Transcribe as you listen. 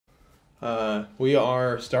We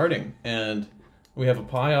are starting, and we have a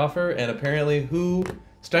pie offer, and apparently who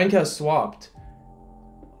Steinkaus swapped.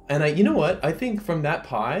 And you know what? I think from that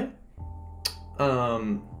pie,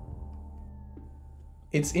 um,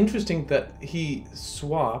 it's interesting that he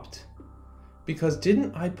swapped because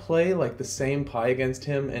didn't I play like the same pie against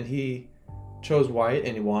him, and he chose white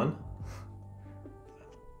and he won?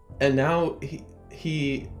 And now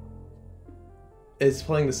he is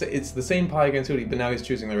playing the same. It's the same pie against Hootie, but now he's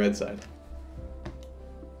choosing the red side.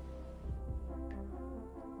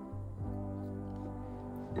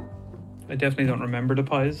 I definitely don't remember the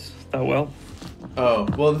pies that well. Oh,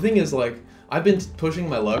 well, the thing is, like, I've been pushing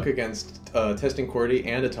my luck against testing QWERTY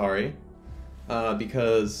and Atari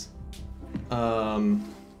because, well,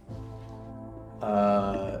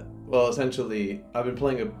 essentially, I've been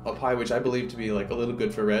playing a pie which I believe to be, like, a little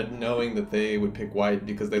good for red, knowing that they would pick white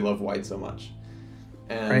because they love white so much.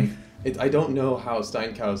 And I don't know how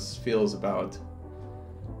Steinkaus feels about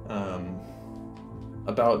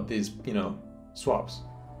these, swaps.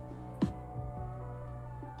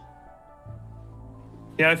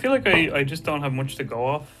 Yeah, I feel like I just don't have much to go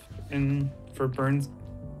off for Burn's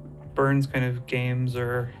kind of games,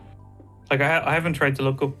 or like I haven't tried to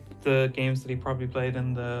look up the games that he probably played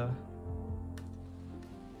in the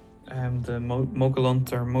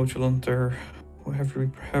Mogalunt or Mochalunt or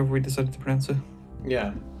however we decided to pronounce it.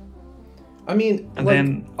 Yeah. I mean, and like,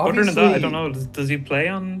 then other than that, I don't know. Does he play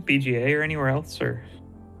on BGA or anywhere else, or?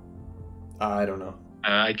 I don't know.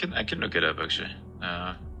 I can look it up actually,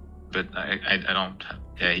 but I don't.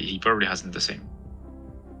 Yeah, he probably hasn't the same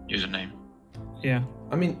username. Yeah.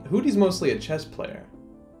 I mean, Hootie's mostly a chess player.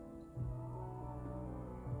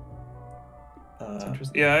 That's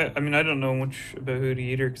interesting. Yeah, I mean, I don't know much about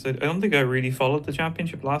Hootie either because I don't think I really followed the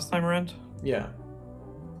championship last time around. Yeah.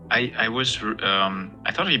 I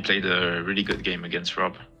thought he played a really good game against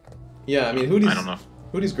Rob. Yeah, I mean, I don't know.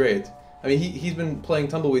 Hootie's great. I mean, he's been playing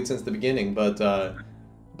Tumbleweed since the beginning, but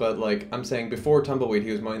like I'm saying, before Tumbleweed,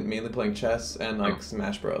 he was mainly playing chess and like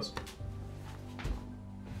Smash Bros.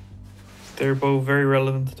 They're both very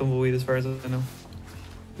relevant to Tumbleweed as far as I know.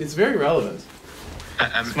 It's very relevant.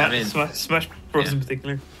 I mean, Smash Bros in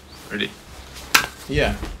particular. Really?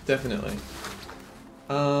 Yeah, definitely.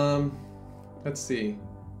 Let's see.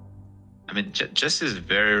 I mean, chess is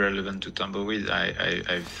very relevant to Tumbleweed.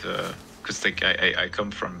 I've because like I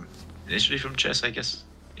come initially from chess, I guess,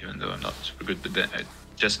 even though I'm not super good, but then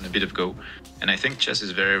chess and a bit of Go, and I think chess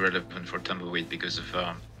is very relevant for Tumbleweed because of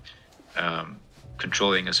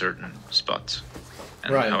controlling a certain spot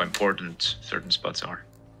and how important certain spots are,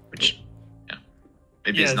 which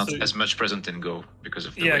maybe it's not as much present in Go because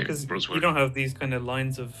of the way because rules work. You don't have these kind of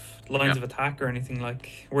lines of attack or anything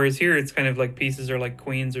like. Whereas here, it's kind of like pieces are like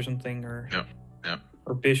queens or something, or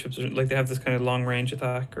or bishops, or like they have this kind of long range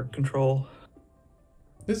attack or control.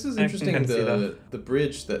 This is interesting. The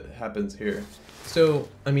bridge that happens here. So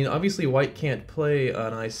I mean, obviously, White can't play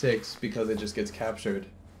on I6 because it just gets captured.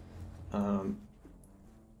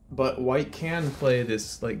 But White can play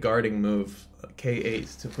this like guarding move,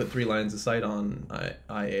 K8, to put 3 lines of sight on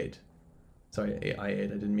I8. Sorry, I8. I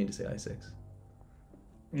didn't mean to say I6.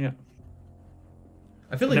 Yeah.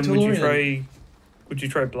 I feel like would you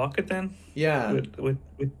try block it then? Yeah. With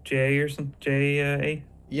J or some JA?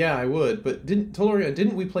 Yeah, I would. But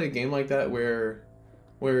didn't we play a game like that where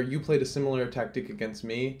you played a similar tactic against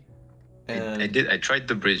me? And I did. I tried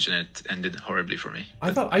the bridge and it ended horribly for me.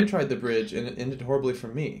 I thought I tried the bridge and it ended horribly for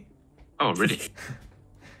me. Oh, really?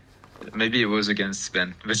 Maybe it was against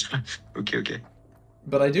Ben. Okay.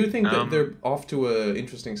 But I do think that they're off to a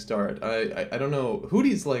interesting start. I don't know.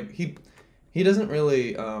 Hootie's like he doesn't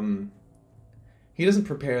really he doesn't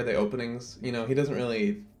prepare the openings. You know, he doesn't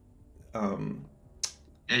really.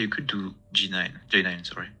 Yeah, you could do J9.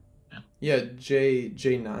 Sorry. Yeah,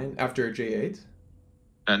 J9 after J8.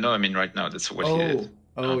 No, I mean right now. That's what he did.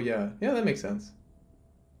 Oh, yeah, that makes sense.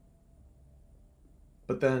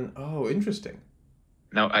 But then, interesting.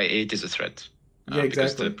 Now I8 is a threat. Yeah, because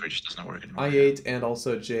exactly. The bridge doesn't work anymore. I8 and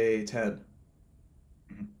also J10.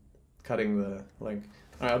 Cutting the link.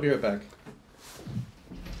 All right, I'll be right back.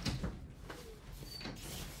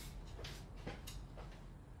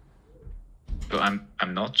 So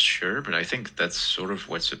I'm not sure, but I think that's sort of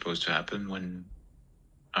what's supposed to happen when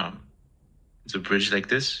it's a bridge like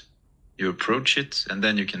this. You approach it, and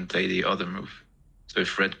then you can play the other move. So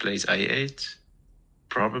if red plays I8,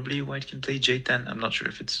 probably white can play J10. I'm not sure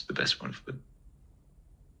if it's the best move, but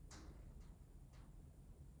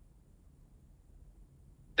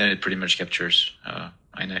then it pretty much captures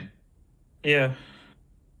I9. Yeah.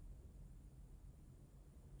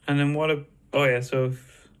 And then so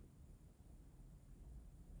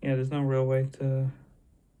Yeah, there's no real way to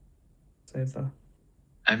save that.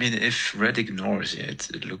 I mean, if red ignores, yeah,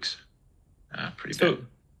 it looks pretty So, bad.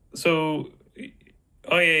 so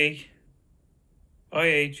IA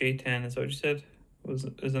J10 is what you said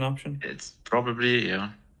is an option, It's probably, yeah.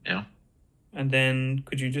 and then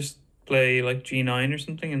could you just play like G9 or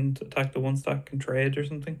something and attack the one stack and trade or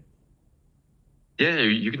something? Yeah,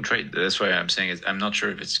 you can trade. That's why I'm saying it. I'm not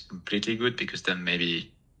sure if it's completely good, because then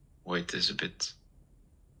maybe white is a bit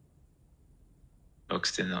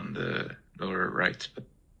boxed in on the lower right. But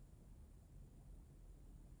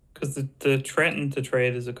Because the threaten to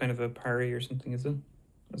trade is a kind of a parry or something, is it?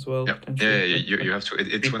 As well, yeah, potentially. you have to.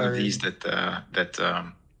 It's Big one of parry. these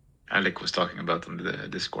that Alec was talking about on the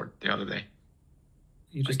Discord the other day.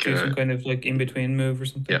 You just like, do some kind of like in between move or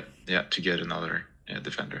something. Yeah, to get another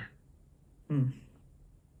defender.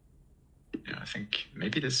 Yeah, I think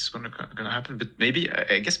maybe this is gonna happen, but maybe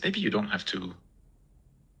I guess maybe you don't have to.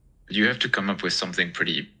 You have to come up with something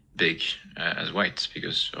pretty big as white,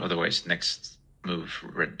 because otherwise next move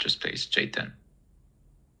red just plays J10.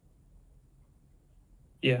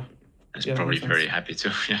 Yeah. It's Yeah, that probably makes very sense. happy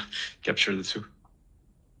to capture the two.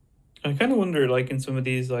 I kind of wonder, like in some of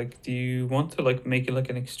these, like, do you want to like make it like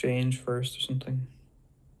an exchange first or something?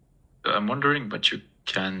 I'm wondering, but you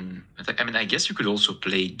can. I mean, I guess you could also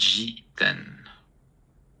play G10,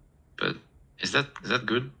 but is that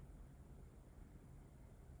good?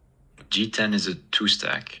 G10 is a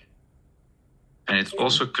 2-stack, and it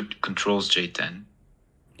also controls J10.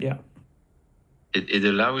 Yeah. It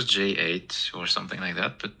allows J8 or something like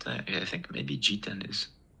that, but I think maybe G10 is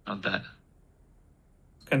not bad.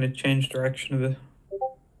 Kind of change direction a bit.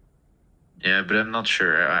 Yeah, but I'm not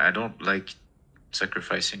sure. I don't like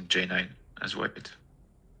sacrificing J9 as white.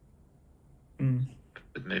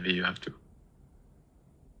 But maybe you have to.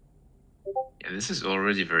 Yeah, this is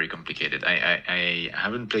already very complicated. I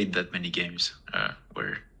haven't played that many games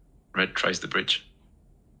where red tries the bridge.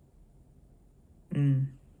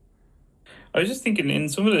 I was just thinking, in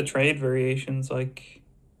some of the trade variations, like,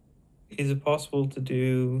 is it possible to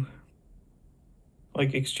do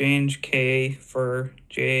like exchange K for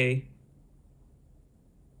J?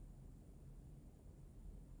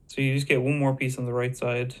 So you just get one more piece on the right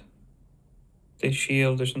side, say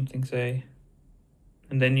shield or something, say,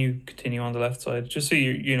 and then you continue on the left side, just so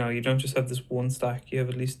you don't just have this one stack. You have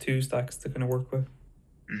at least two stacks to kind of work with.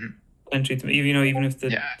 Potentially, even if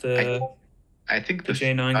I think the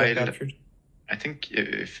J9 got captured. I think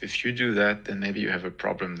if you do that, then maybe you have a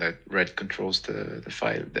problem that red controls the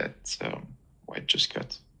file that white just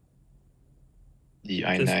got. The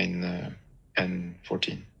I9 and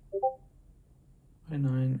 14.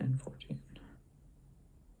 I9 and 14.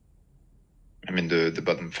 I mean the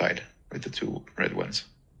bottom file with the two red ones.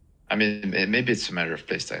 I mean, maybe it's a matter of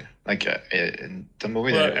playstyle. Like in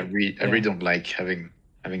Tumbleweed, I really don't like having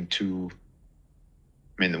two.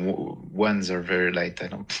 I mean, ones are very light. I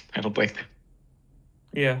don't like them.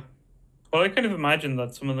 Yeah. Well, I kind of imagine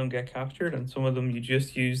that some of them get captured and some of them you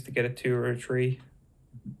just use to get a 2 or a 3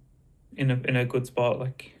 in a good spot.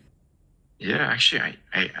 Like, yeah, actually,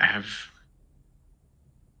 I have.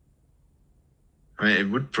 I mean, it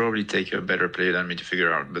would probably take a better player than me to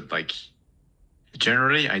figure out, but like,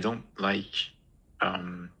 generally, I don't like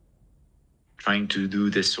trying to do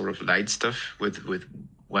this sort of light stuff with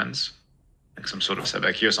ones, like some sort of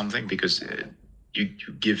sabaki or something, because you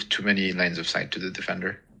give too many lines of sight to the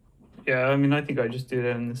defender. Yeah, I mean, I think I just do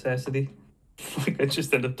that in necessity. Like, I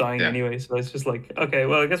just end up dying anyway, so it's just like, okay,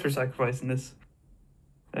 well, I guess we're sacrificing this.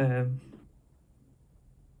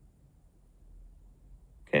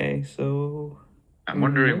 Okay, so I'm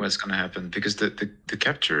wondering what's gonna happen, because the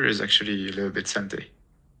capture is actually a little bit sente.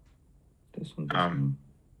 This one.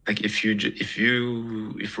 Like if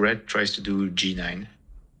red tries to do G9,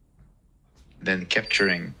 then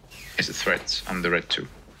capturing is a threat on the red too.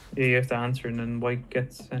 Yeah, you have to answer, and then white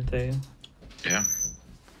gets sente. Yeah.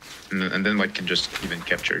 And then white can just even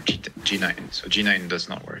capture G9. So G9 does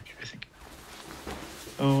not work, I think.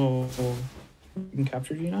 Oh, you can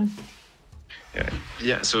capture G9?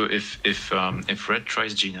 Yeah. So if red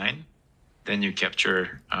tries G9, then you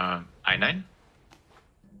capture I9,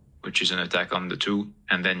 which is an attack on the 2,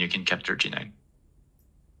 and then you can capture G9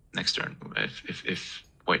 next turn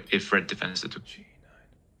if red defends the 2.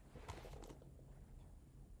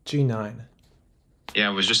 G9. Yeah,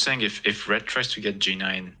 I was just saying if red tries to get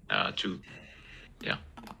G9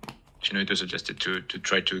 Shinoito suggested to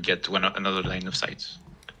try to get another line of sight.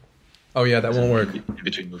 Oh yeah, that won't work. In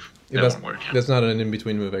between move. Yeah, that won't work. That's not an in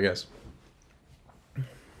between move, I guess.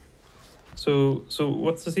 So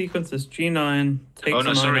what's the sequence? Is G9 takes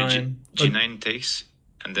G9 G9 takes,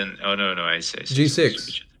 and then I say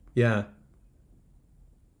G6. Yeah.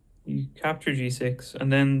 You capture G6,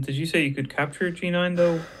 and then did you say you could capture G9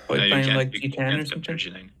 though by No, you playing can't. like You G10 can't or capture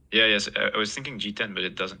something? G9. Yeah, yes. I was thinking G10, but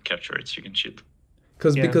it doesn't capture it. So you can shield.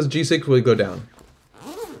 Yeah. Because G6 would go down.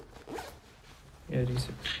 Yeah, G6.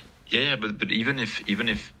 Yeah, but even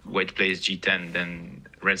if white plays G10, then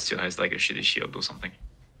red still has like a shitty shield or something.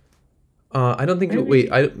 I don't think. Maybe.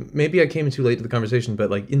 Maybe I came too late to the conversation, but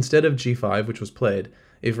like instead of G5, which was played,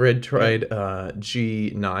 if red tried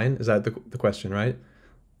G9, is that the question, right?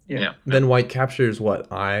 Yeah. Then white captures what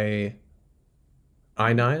I9,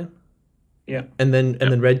 Yeah. and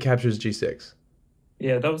then red captures G6.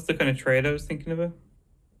 Yeah, that was the kind of trade I was thinking about.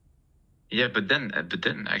 Yeah, but then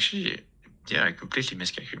actually, yeah, I completely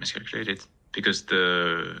miscalculated because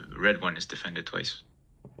the red one is defended twice,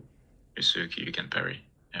 so you can parry.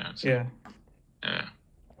 Yeah. So, Yeah. yeah.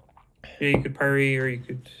 Yeah, you could parry or you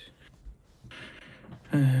could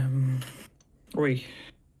wait.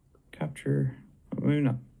 Capture maybe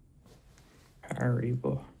not parry,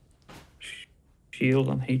 but shield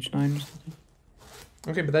on H9 or something.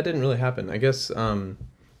 Okay, but that didn't really happen. I guess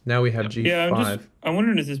now we have G5. Yeah, I'm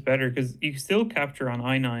wondering is this better because you still capture on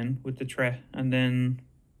I9 with the threat, and then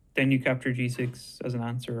you capture G6 as an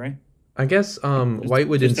answer, right? I guess white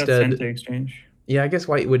would Just that instead. Sente exchange. Yeah, I guess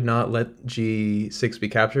white would not let G6 be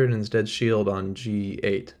captured and instead shield on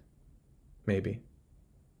G8. Maybe.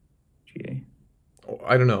 GA.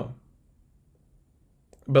 I don't know.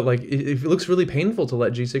 But like it looks really painful to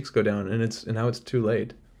let G6 go down and now it's too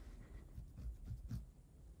late.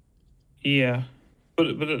 Yeah.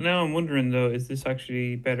 But now I'm wondering though, is this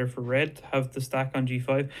actually better for red to have the stack on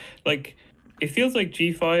G5? Like it feels like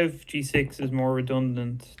G5, G6 is more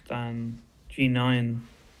redundant than G9,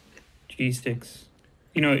 G6.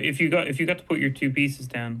 You know, if you got to put your two pieces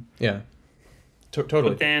down. Yeah. Totally.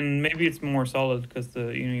 But then maybe it's more solid because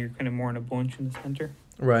you're kind of more in a bunch in the center.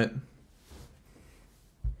 Right.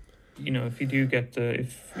 You know, if you do get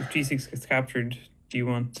if G6 gets captured, do you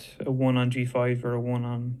want a 1 on G5 or a 1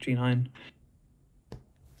 on G9?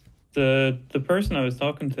 The person I was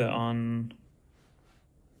talking to on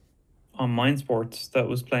Mind Sports that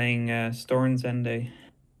was playing Storn's Ende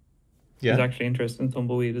is actually interested in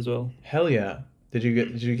Tumbleweed as well. Hell yeah. Did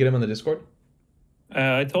you get him on the Discord?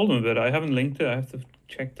 I told him about it. I haven't linked it. I have to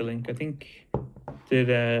check the link. I think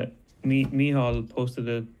Mihal posted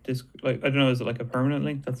a disc, like I don't know, is it like a permanent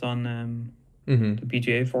link that's on the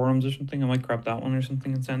PGA forums or something? I might grab that one or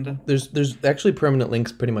something and send it. There's actually permanent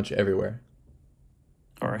links pretty much everywhere.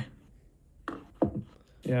 All right.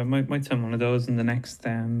 Yeah, I might send one of those in the next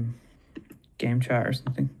game chat or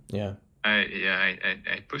something. Yeah.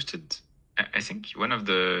 I posted. I think one of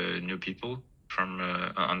the new people from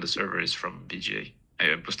on the server is from BGA.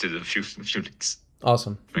 I posted a few links.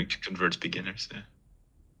 Awesome. Trying to convert beginners.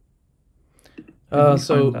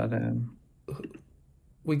 So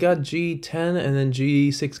we got G10 and then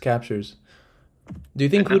G6 captures. Do you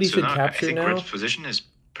think Hootie should capture now? I think Red's position is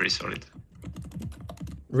pretty solid.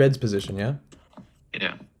 Red's position, yeah?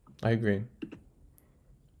 Yeah. I agree.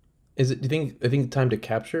 Do you think time to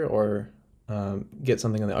capture or get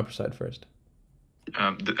something on the upper side first?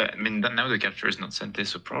 I mean, now the capture is not sent,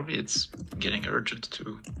 so probably it's getting urgent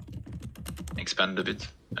to expand a bit.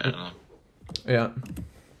 I don't know. Yeah.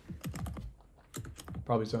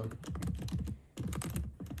 Probably so.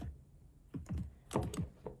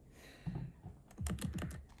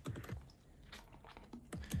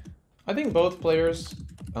 I think both players,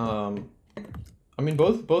 I mean,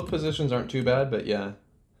 both positions aren't too bad, but yeah.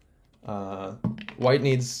 White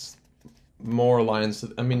needs more lines.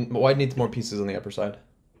 I mean, white needs more pieces on the upper side.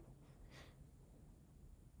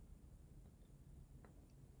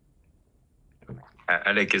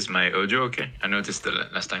 Alec, is my audio okay? I noticed the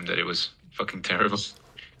last time that it was fucking terrible.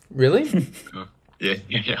 Really? Oh, yeah.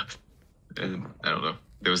 I don't know.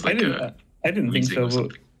 There was like I didn't think so.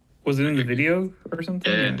 But was it in the video or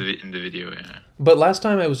something? Yeah, in the video, yeah. But last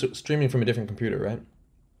time I was streaming from a different computer, right?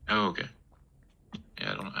 Oh, okay.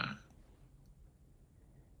 Yeah, I don't know.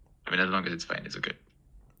 I mean, as long as it's fine, it's okay.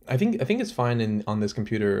 I think it's fine on this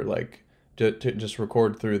computer, like to just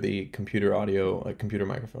record through the computer audio, like computer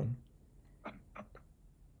microphone.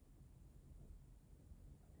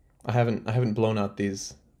 I haven't blown out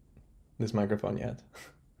this microphone yet.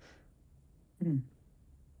 This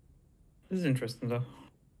is interesting though,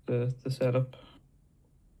 the setup.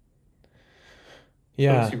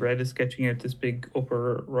 Yeah. Obviously, red is sketching out this big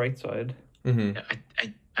upper right side. Mm-hmm.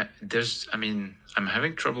 I'm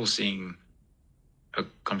having trouble seeing a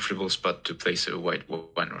comfortable spot to place a white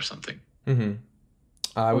one or something. Mm-hmm.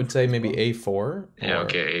 I would say maybe A4. Yeah.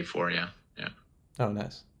 Okay. A4. Yeah. Oh,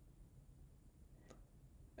 nice.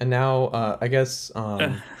 And now, I guess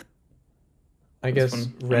I This guess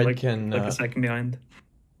one, I'm red like can. a second behind.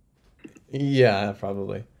 Yeah,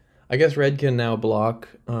 probably. I guess red can now block.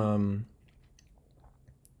 Can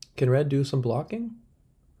red do some blocking?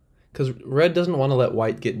 Because red doesn't want to let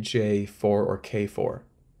white get J4 or K4.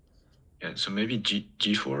 Yeah, so maybe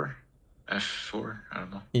G4, F4. I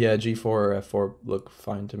don't know. Yeah, G4 or F4 look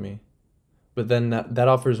fine to me. But then that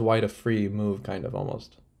offers white a free move, kind of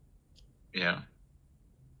almost. Yeah.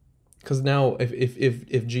 Because now, if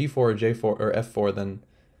G4 or J4 or F4,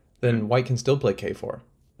 then white can still play K4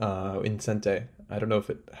 in Sente. I don't know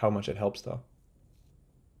how much it helps though.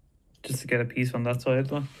 Just to get a piece on that side,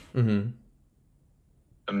 though. Mm-hmm.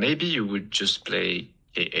 Maybe you would just play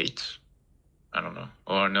K8. I don't know.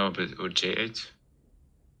 Or no, but or J8.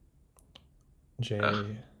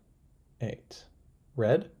 J8.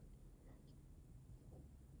 Red?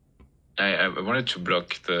 I wanted to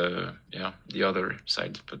block the other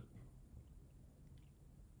side, but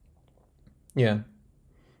Yeah.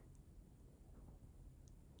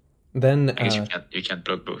 Then I guess you can't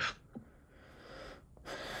block both.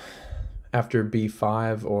 after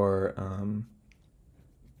B5 or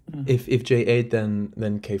if J8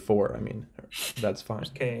 then K4. I mean, that's fine.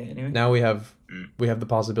 Okay, anyway. Now we have the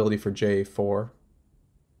possibility for J4.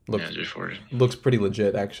 J4 looks pretty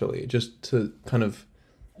legit actually. Just to kind of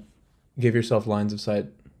give yourself lines of sight.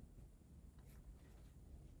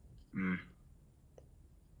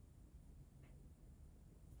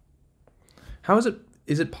 How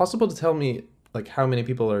is it possible to tell me like how many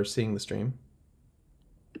people are seeing the stream?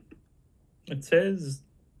 It says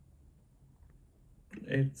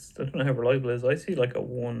I don't know how reliable it is. I see like a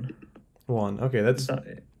 1. 1. Okay, that's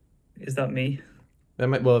is that me? that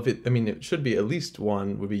might it should be at least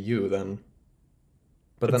 1 would be you then.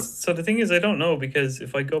 But then So the thing is, I don't know, because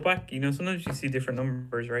if I go back, sometimes you see different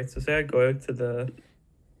numbers, right? So say I go out to the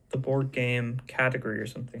board game category or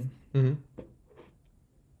something. Mm-hmm.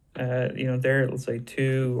 There it'll say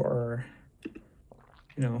 2 or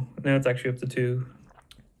now it's actually up to 2.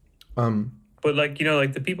 But like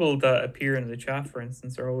the people that appear in the chat, for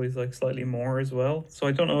instance, are always like slightly more as well. So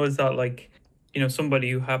I don't know, is that like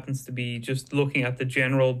somebody who happens to be just looking at the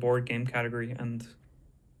general board game category, and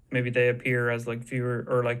maybe they appear as like viewer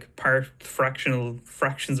or like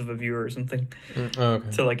fractions of a viewer or something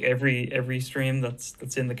Okay. to like every stream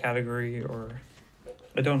that's in the category, or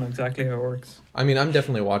I don't know exactly how it works. I mean, I'm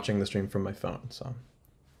definitely watching the stream from my phone, so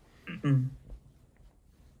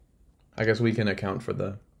I guess we can account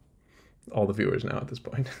for all the viewers now at this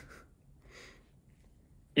point.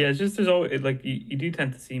 Yeah, it's just there's always like you do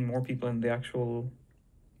tend to see more people in the actual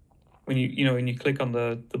when you click on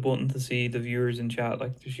the button to see the viewers in chat.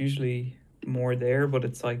 Like there's usually more there, but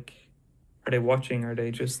it's like, are they watching? Are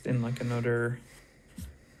they just in like another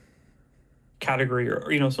category,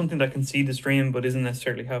 or something that can see the stream but isn't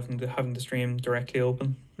necessarily having the stream directly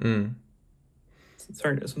open? It's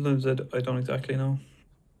hard. Sometimes I don't exactly know.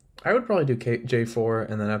 I would probably do J4,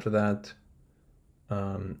 and then after that,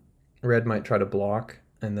 red might try to block,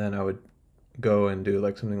 and then I would go and do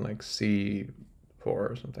like something like C4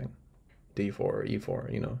 or something, D4 or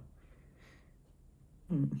E4,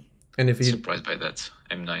 And if he's surprised by that,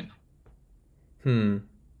 M9.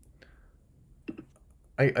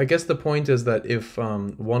 I guess the point is that if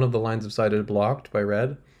one of the lines of sight is blocked by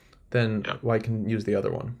red, then white can use the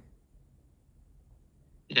other one.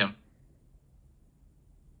 Yeah.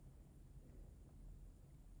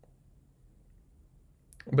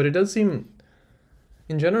 But it does seem,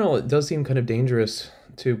 in general, it does seem kind of dangerous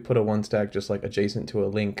to put a 1 stack just like adjacent to a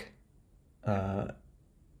link that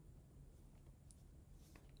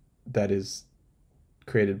is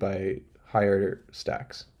created by higher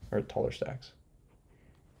stacks or taller stacks.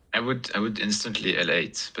 I would instantly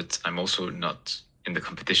L8, but I'm also not in the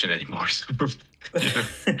competition anymore. So but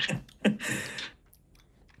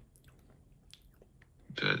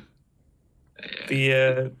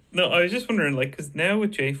no, I was just wondering, like, because now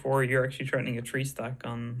with J4 you're actually threatening a 3 stack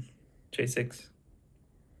on J6.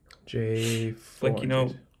 J4.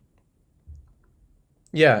 Like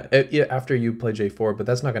Yeah, after you play J4, but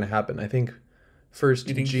that's not going to happen. I think first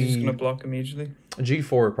you think he's just going to block immediately?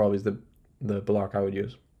 G4 probably is the block I would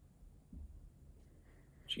use.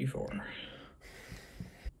 G4.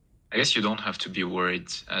 I guess you don't have to be worried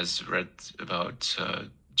as red about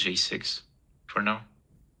J6 for now,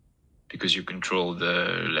 because you control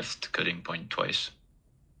the left cutting point twice.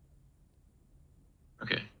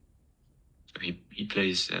 Okay, so he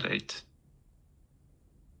plays L8.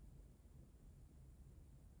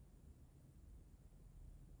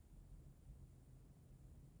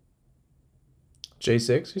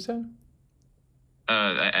 J6, you said?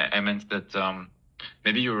 I meant that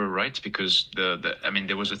Maybe you were right because I mean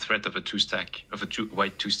there was a threat of a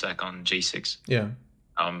white two stack on J6. Yeah.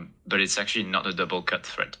 But it's actually not a double cut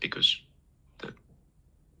threat because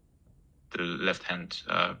the left hand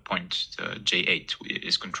point J8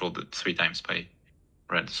 is controlled 3 times by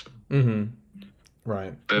red. So.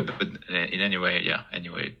 Right. But in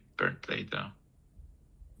anyway, Bernd played.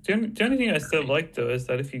 The only thing I still like though is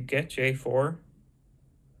that if you get J4,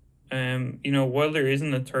 while there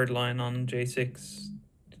isn't a third line on J6,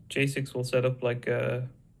 J6 will set up like a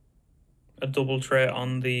double threat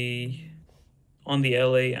on the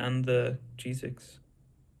LA and the G6.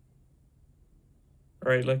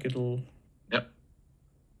 Right, like it'll. Yep.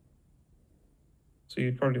 So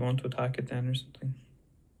you'd probably want to attack it then or something.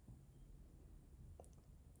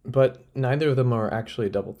 But neither of them are actually a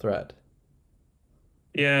double threat.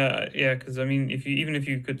 Yeah, because I mean, if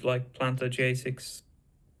you could like plant a J6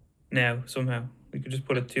 now somehow, we could just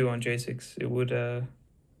put a 2 on J6. It would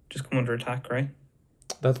just come under attack, right?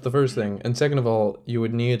 That's the first thing. And second of all, you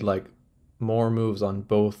would need like more moves on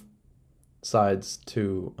both sides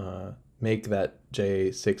to make that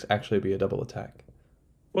J6 actually be a double attack.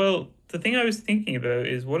 Well, the thing I was thinking about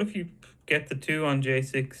is what if you get the 2 on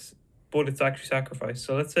J6, but it's actually sacrificed.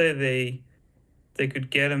 So let's say they could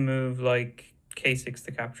get a move like K6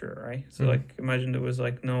 to capture it, right? So like imagine there was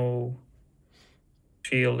like no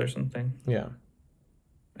shield or something. Yeah.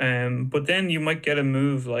 But then you might get a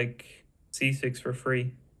move like C6 for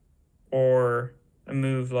free, or a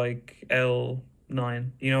move like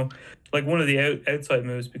L9. Like one of the outside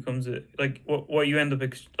moves becomes like what you end up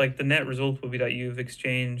like the net result will be that you've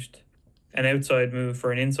exchanged an outside move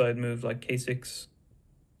for an inside move like K6.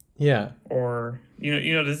 Yeah. Or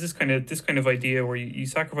there's this kind of idea where you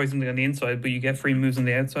sacrifice something on the inside, but you get free moves on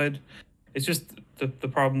the outside. It's just the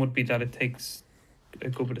problem would be that it takes a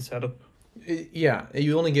good bit of setup. Yeah,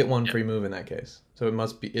 you only get one free move in that case, so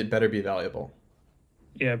it better be valuable.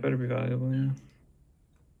 Yeah, it better be valuable. Yeah.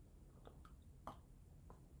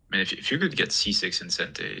 I mean, if you could get C6 and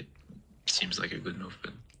Sente, it seems like a good move,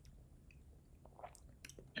 but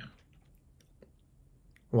yeah.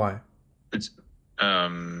 Why? It's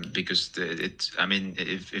because I mean,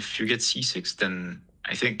 if you get C6, then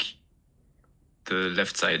I think the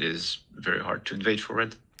left side is very hard to invade for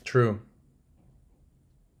red. True.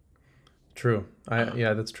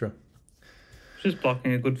 Yeah, that's true. Just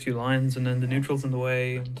blocking a good few lines, and then the neutral's in the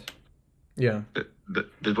way, and yeah. But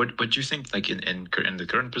what do you think? Like in the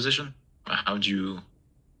current position, how do you?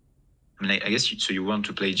 I mean, I guess so. You want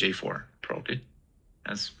to play J4 probably,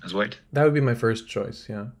 as white. That would be my first choice.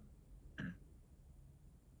 Yeah.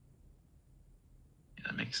 Yeah,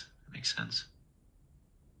 that makes sense.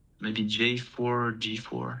 Maybe J4,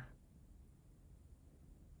 G4.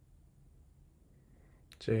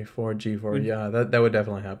 J4, G4, yeah, that would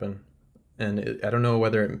definitely happen. And I don't know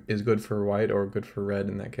whether it is good for white or good for red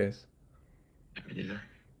in that case. Me neither.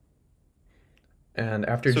 And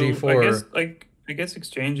after so G4... I guess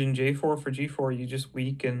exchanging J4 for G4, you just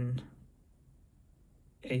weaken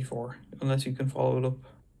A4, unless you can follow it up.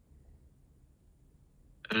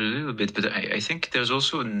 A little bit, but I think there's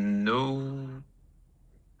also no...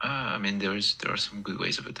 I mean, there are some good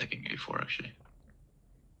ways of attacking A4, actually.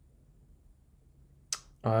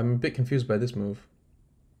 I'm a bit confused by this move.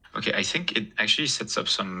 Okay, I think it actually sets up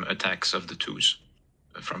some attacks of the 2s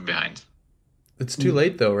from behind. It's too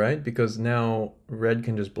late though, right? Because now red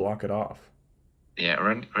can just block it off. Yeah,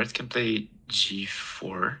 red can play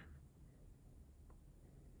G4.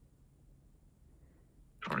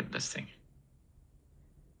 Probably the best thing.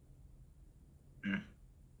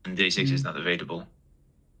 And J6 is not available.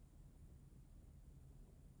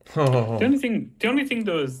 Oh. The only thing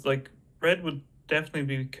though is like red would definitely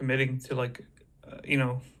be committing to like,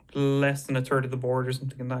 less than a third of the board or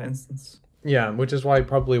something in that instance. Yeah, which is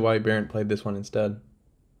probably why Bernd played this one instead.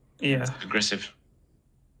 Yeah. It's aggressive.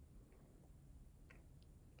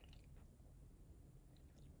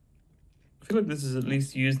 I feel like this is at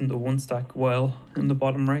least using the 1 stack well in the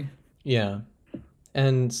bottom right. Yeah.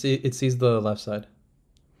 And it sees the left side.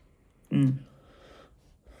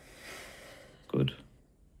 Good.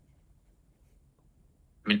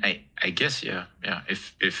 I mean, I guess, yeah.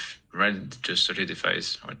 If red just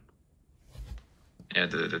solidifies,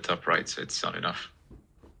 the top right, so it's not enough.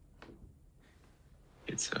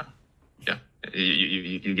 It's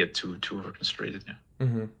you get too over concentrated,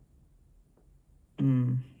 yeah.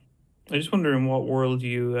 I just wonder in what world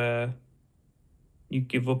you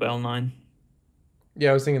give up L9.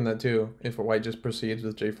 Yeah, I was thinking that too. If white just proceeds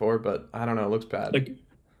with J4, but I don't know, it looks bad. Like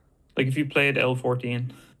if you played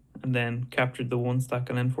L14 and then captured the 1 stack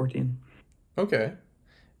on N14. Okay.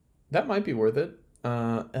 That might be worth it.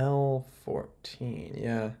 L14,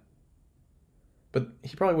 yeah. But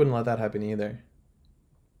he probably wouldn't let that happen either.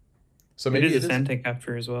 So It maybe is it a is. Sente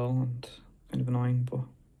capture as well, and kind of annoying, but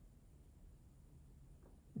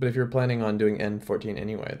But if you're planning on doing N14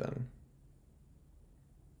 anyway, then.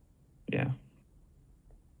 yeah.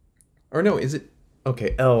 Or no, is it.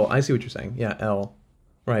 Okay, L. I see what you're saying. Yeah, L.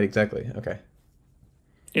 Right, exactly. Okay.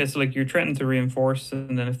 Yeah, so like you're threatening to reinforce,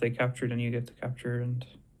 and then if they capture, then you get to capture, and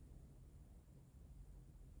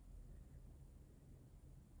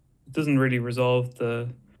it doesn't really resolve the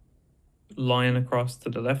line across to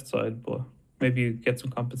the left side, but maybe you get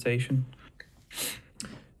some compensation.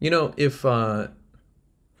 You know, if Bernd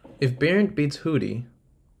beats Hootie,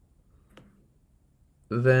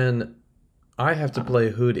 then I have to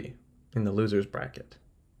play Hootie in the losers bracket.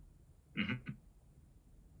 Mhm.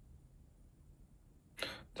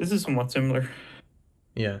 This is somewhat similar.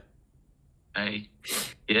 Yeah.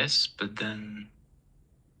 Yes, but then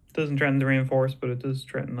It doesn't threaten to reinforce, but it does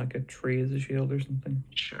threaten like a tree as a shield or something.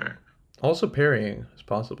 sure. Also parrying is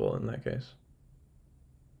possible in that case.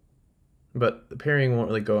 But the parrying won't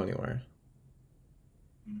really go anywhere.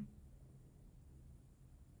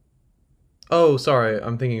 Oh, sorry.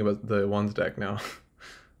 I'm thinking about the ones deck now.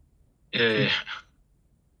 Yeah.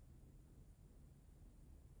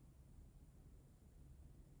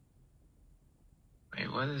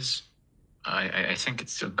 Wait, what is? I think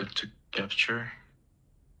it's still good to capture.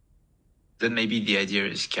 Then maybe the idea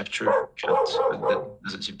is capture cut, but that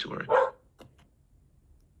doesn't seem to work.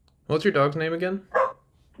 What's your dog's name again?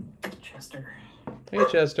 Chester. Hey,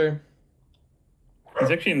 Chester. He's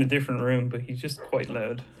actually in a different room, but he's just quite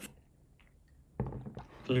loud.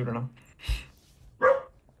 Believe it or not.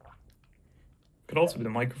 Could also be the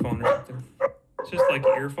microphone or something. It's just like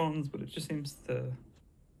earphones, but it just seems to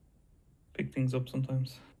pick things up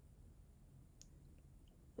sometimes.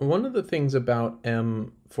 One of the things about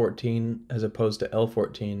M14 as opposed to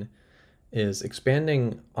L14 is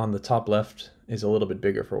expanding on the top left is a little bit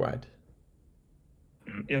bigger for white.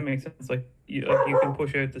 Yeah, it makes sense. Like you can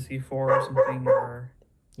push out the C4 or something, or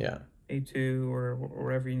Yeah. A2 or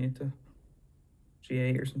wherever you need to.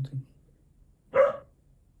 G8 or something.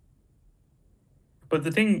 But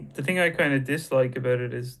the thing I kind of dislike about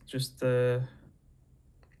it is just the.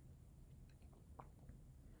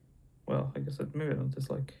 Well, I guess maybe I don't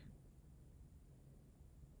dislike.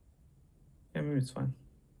 Yeah, maybe it's fine.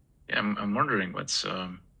 Yeah, I'm wondering what's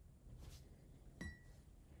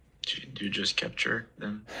do you just capture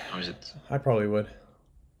them, or is it? I probably would.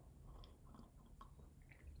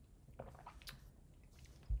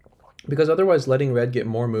 Because otherwise, letting red get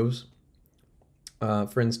more moves.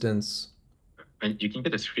 For instance, And you can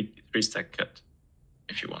get a three stack cut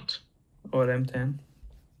if you want. Oh, at M10.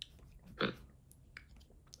 But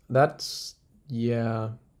that's yeah.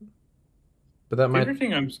 But that The other might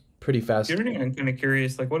thing I'm pretty fast. The other thing I'm kind of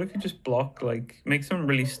curious, like, what if you just block, like, make some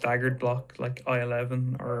really staggered block, like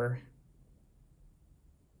I11 or,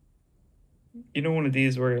 you know, one of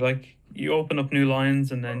these where like you open up new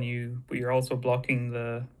lines and then but you're also blocking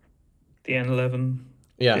the N11,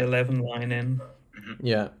 Yeah. the 11 line in.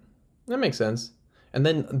 Yeah, that makes sense. And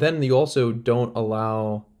then you also don't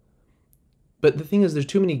allow. But the thing is, there's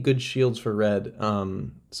too many good shields for red.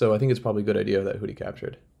 So I think it's probably a good idea that Hootie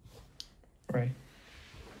captured. Right.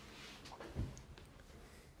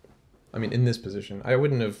 I mean, in this position, I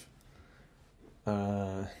wouldn't have.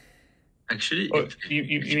 actually, Oh,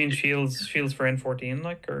 you mean shields for N14,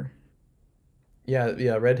 like, or?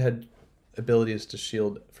 Yeah. Red had abilities to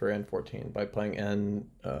shield for N14 by playing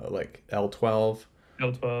like L12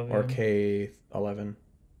 L12, or yeah. K11.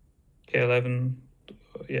 K11,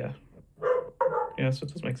 yeah. Yeah, so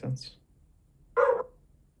it does make sense.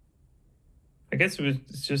 I guess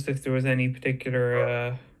it's just if there was any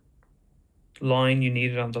particular line you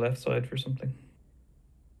needed on the left side for something.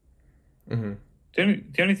 Mm-hmm.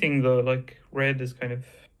 The only thing though, like red is kind of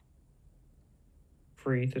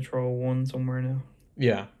free to throw one somewhere now.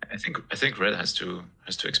 Yeah. I think red has to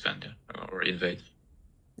expand, yeah, or invade.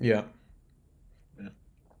 Yeah.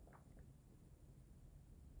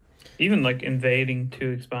 Even like invading to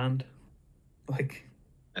expand, like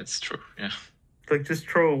That's true. Yeah. like just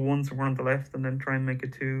throw one somewhere on the left and then try and make a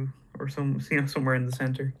two or somewhere in the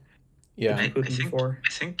center. Yeah. I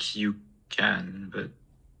think you can, but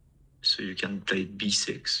so you can play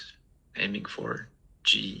B6, aiming for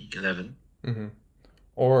G11. Mm-hmm.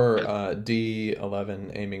 Or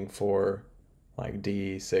D11 aiming for like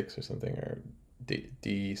D6 or something, or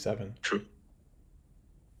D7. True.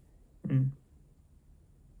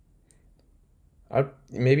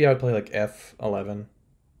 Maybe I'd play like F11.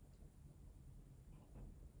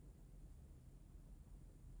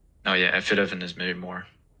 Oh yeah, F11 is maybe more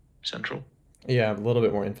central. Yeah, a little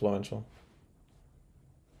bit more influential.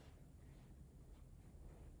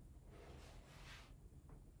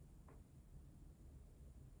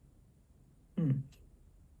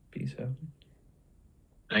 B7. And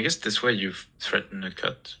I guess this way you've threatened a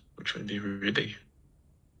cut, which would be really big.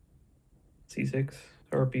 C6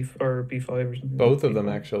 or B5 or something. Both of them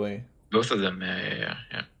B5. actually. Both of them, yeah.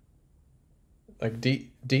 Like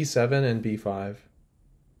D7 and B5.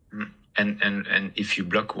 And if you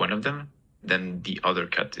block one of them, then the other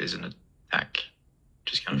cut is an attack,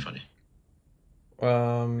 which is kind of funny.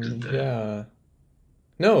 Yeah.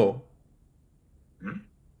 No. Hmm?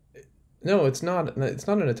 No, it's not. It's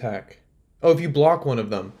not an attack. Oh, if you block one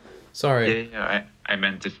of them. Sorry. Yeah. I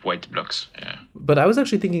meant if white blocks. Yeah. But I was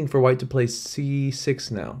actually thinking for white to play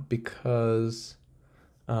C6 now because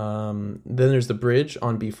then there's the bridge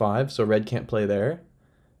on B5, so red can't play there.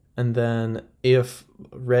 And then if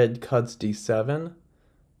red cuts D7,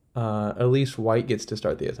 at least white gets to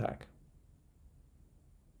start the attack.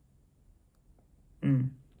 Yeah,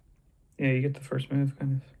 you get the first move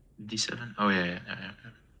kind of. D7. Oh yeah.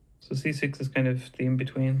 So C6 is kind of the in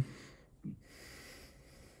between.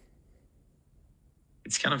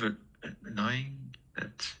 It's kind of annoying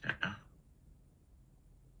that. Yeah.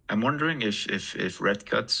 I'm wondering if red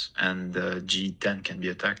cuts and G10 can be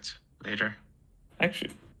attacked later.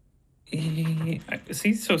 Actually,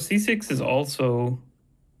 so C6 is also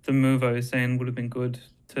the move I was saying would have been good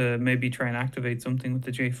to maybe try and activate something with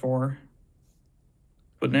the J4.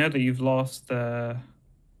 But now that you've lost L9,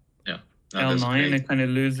 it kind of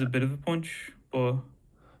loses a bit of a punch.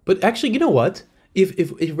 But actually, you know what?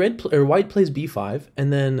 If red or white plays B5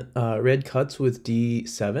 and then red cuts with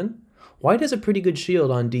D7, white has a pretty good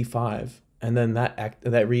shield on D5, and then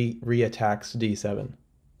that re-attacks D7.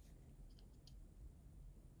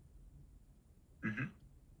 Mm-hmm.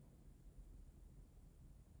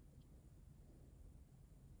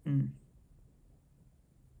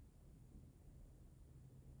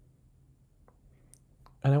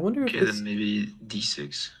 And I wonder if then maybe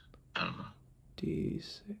D6. I don't know.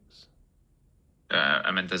 D6.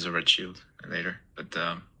 I meant as a red shield later, but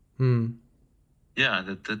yeah,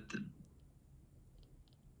 that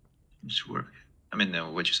just work. I mean,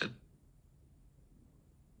 what you said.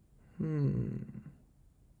 I'm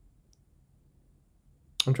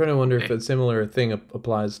trying to wonder if a similar thing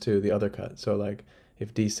applies to the other cut. So like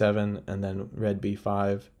if D7 and then red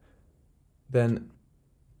B5, then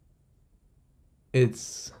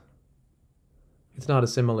it's not a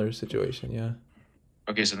similar situation, yeah.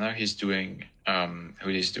 Okay, so now he's doing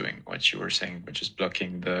Hootie's doing what you were saying, which is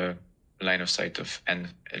blocking the line of sight of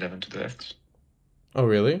N11 to the left. Oh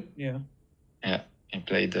really? Yeah. Yeah, he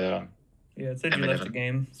played yeah, it said you left the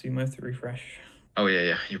game, so you might have to refresh. Oh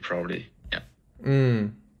yeah, you probably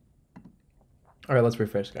Alright, let's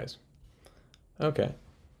refresh, guys. Okay.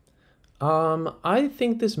 I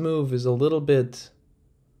think this move is a little bit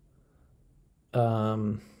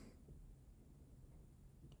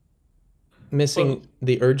missing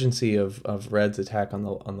the urgency of red's attack on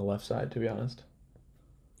the left side, to be honest.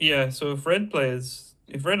 Yeah, so if red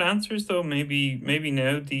answers though, maybe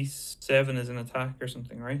now D7 is an attack or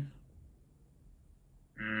something, right?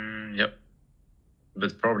 Yep.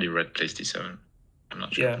 But probably red plays D7. I'm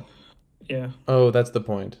not sure. Yeah. Oh, that's the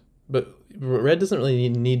point. But red doesn't really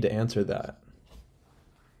need to answer that.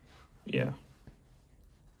 Yeah.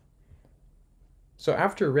 So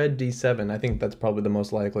after red D7, I think that's probably the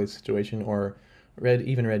most likely situation, or red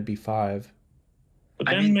B5. But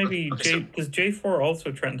then does J4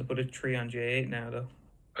 also trying to put a 3 on J8 now, though?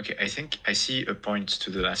 Okay, I think I see a point to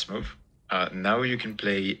the last move. Now you can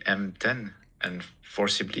play M10 and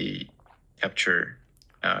forcibly capture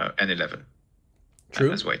N11.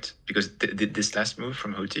 True. As white. Because this last move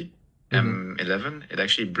from Hootie, M11, it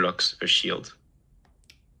actually blocks a shield.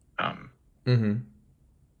 On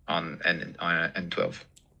N12.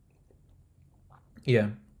 Yeah.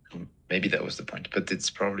 Maybe that was the point, but it's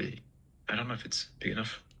probably, I don't know if it's big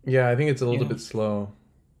enough. Yeah, I think it's a little bit slow.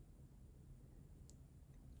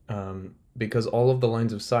 Because all of the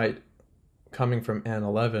lines of sight coming from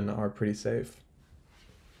N11 are pretty safe.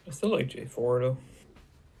 I still like J4 though.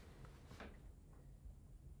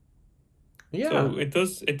 Yeah. So it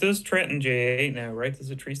does threaten J8 now, right? There's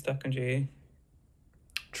a 3 stack on J8.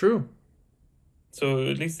 True. So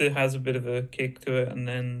at least it has a bit of a kick to it, and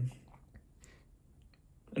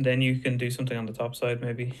then you can do something on the top side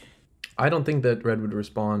maybe. I don't think that red would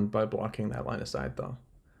respond by blocking that line of sight though.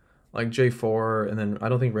 Like J4, and then I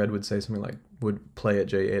don't think red would say something like would play at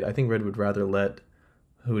J8. I think red would rather let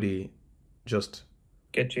Hootie just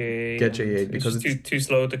get J8. Get and J8 because it's it's just too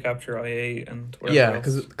slow to capture I8 and whatever yeah,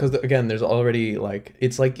 else. because again, there's already like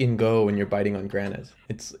it's like in Go when you're biting on granite.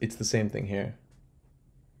 It's the same thing here.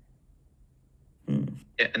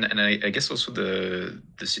 Yeah, and I guess also the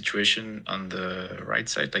situation on the right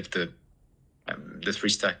side, like the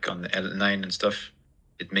 3-stack on the L9 and stuff,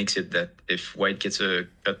 it makes it that if white gets a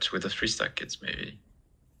cut with a 3-stack, it's maybe.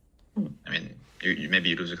 I mean, maybe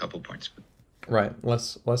you lose a couple points. But... Right,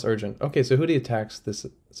 less urgent. Okay, so Hootie attacks this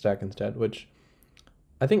stack instead, which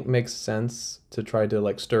I think makes sense to try to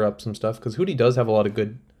like stir up some stuff because Hootie does have a lot of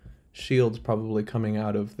good shields probably coming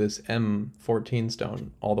out of this M14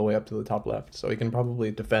 stone all the way up to the top left, so he can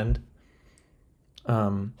probably defend.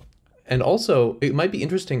 And also it might be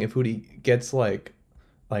interesting if Hootie gets like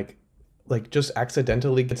just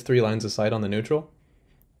accidentally gets 3 lines of sight on the neutral,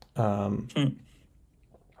 or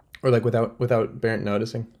like without Bernd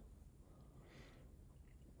noticing.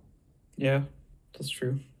 Yeah, that's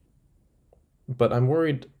true. But I'm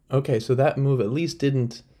worried. Okay, so that move at least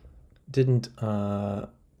didn't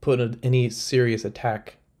put any serious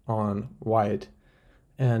attack on white,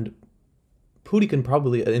 and Hootie can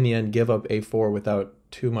probably in the end give up a4 without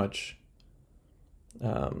too much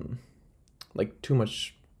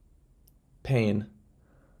pain.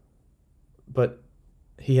 But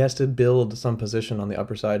he has to build some position on the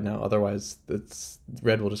upper side now, otherwise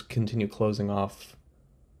red will just continue closing off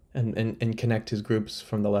and connect his groups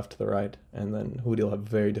from the left to the right, and then Hootie will have a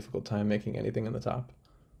very difficult time making anything in the top.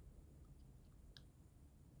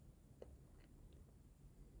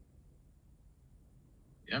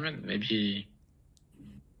 Yeah, I mean, maybe...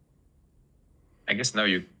 I guess now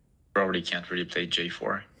you probably can't really play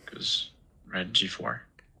J4, because red G4.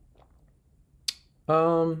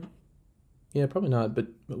 Yeah, probably not, but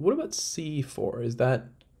what about C4? Is that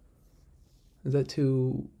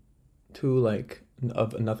too like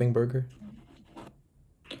of a nothing burger?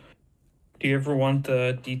 Do you ever want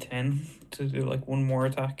D10 to do like one more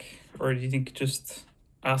attack, or do you think just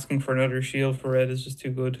asking for another shield for red is just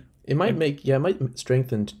too good? It might it might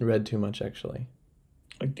strengthen red too much actually.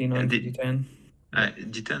 Like D9 to D10.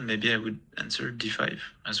 D10, maybe I would answer D5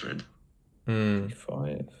 as red.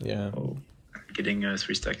 D5. Yeah. Oh. Getting a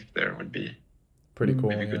 3-stack there would be pretty cool.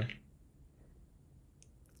 maybe Yeah. good.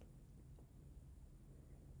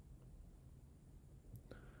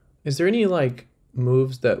 Is there any like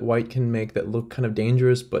moves that white can make that look kind of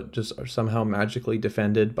dangerous but just are somehow magically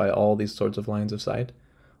defended by all these sorts of lines of sight?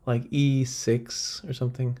 Like E6 or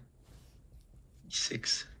something?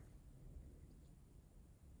 E6.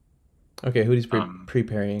 Okay, Hootie's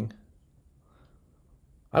pre-parrying.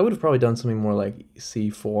 I would have probably done something more like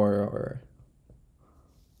C4 or...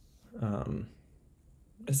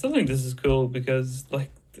 I still think this is cool because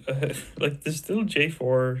like there's still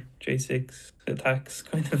J4, J6 attacks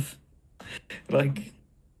kind of like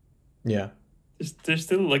yeah. There's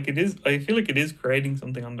still like it is. I feel like it is creating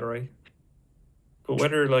something on the right, but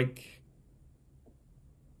whether like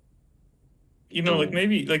like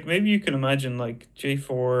maybe you can imagine like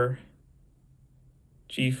J4,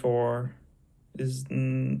 G4 is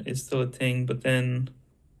still a thing, but then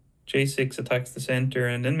J6 attacks the center,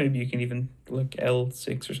 and then maybe you can even like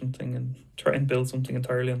L6 or something and try and build something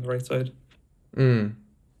entirely on the right side.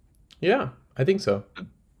 Yeah, I think so.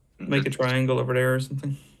 Make a triangle over there or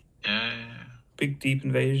something. Yeah. Big deep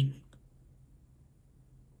invasion.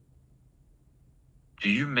 Do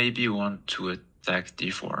you maybe want to attack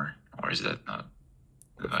D4, or is that not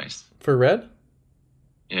advised? For red?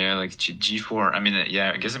 Yeah, like G4. I mean,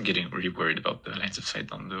 I guess I'm getting really worried about the lines of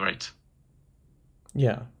sight on the right.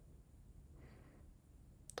 Yeah.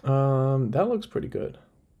 That looks pretty good.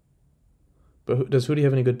 But does Hootie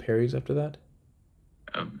have any good parries after that?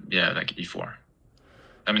 Yeah, like E4.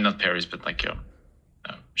 I mean, not parries, but like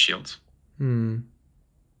shields.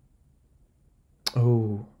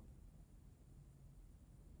 Oh.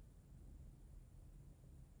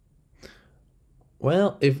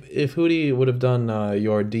 Well, if Hootie would have done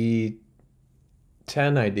your D10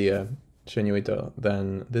 idea, Shinuito,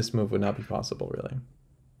 then this move would not be possible, really.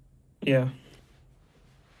 Yeah.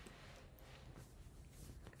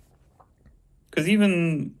 Because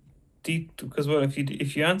even because what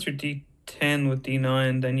if you answer D10 with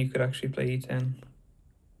D9, then you could actually play E10.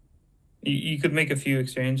 You could make a few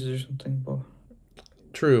exchanges or something, but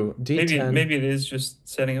true. D10. Maybe it is just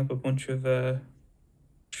setting up a bunch of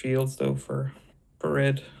shields though for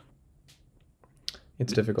red.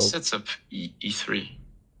 It's difficult. It sets up E3,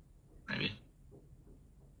 maybe.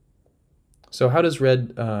 So how does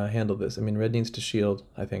red handle this? I mean, red needs to shield,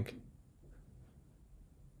 I think.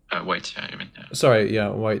 White, yeah, I mean. Yeah. Sorry, yeah,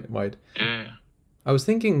 white. Yeah. I was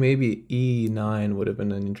thinking maybe E9 would have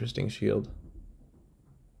been an interesting shield.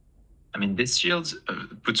 I mean, this shield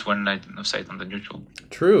puts one line of sight on the neutral,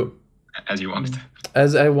 True. as you wanted.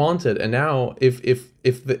 As I wanted, and now if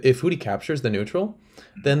Hootie captures the neutral,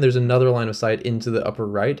 then there's another line of sight into the upper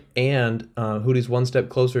right, and Hootie's one step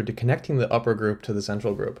closer to connecting the upper group to the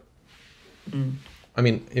central group. I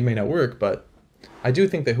mean, it may not work, but I do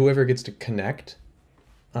think that whoever gets to connect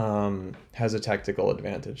has a tactical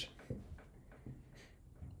advantage.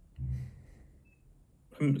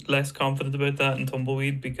 I'm less confident about that in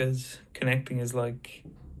Tumbleweed because connecting is like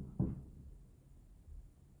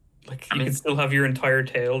you can still have your entire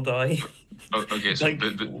tail die. Oh, okay, so Like-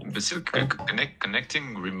 but still,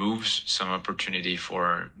 connecting removes some opportunity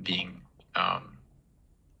for being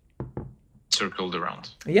circled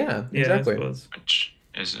around, Yeah, Yeah, exactly. I suppose. which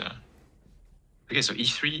is okay. So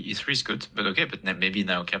E3 is good, but okay, but maybe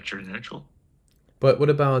now capture the neutral. But what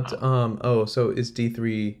about so is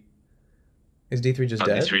D3 just Oh,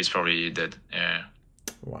 dead? D3 is probably dead. Yeah,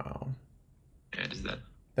 Wow. yeah, it is dead.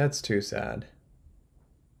 That's too sad.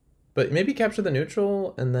 But maybe capture the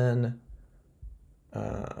neutral and then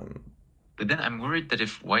But then I'm worried that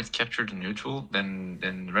if white captured the neutral,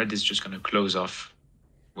 then red is just gonna close off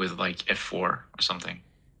with like F4 or something.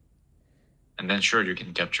 And then sure you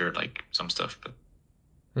can capture like some stuff, but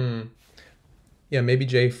yeah, maybe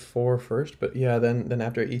J4 first, but yeah, then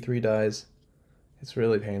after E3 dies, it's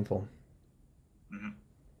really painful. Mhm.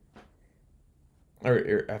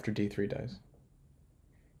 Or after D3 dies.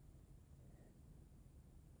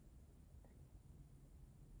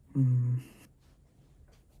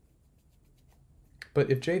 But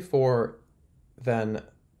if J4 then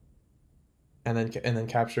and then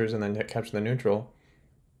captures and then captures the neutral,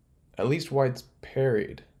 at least white's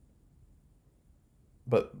parried.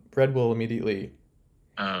 But red will immediately.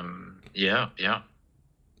 Yeah.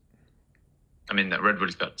 I mean, red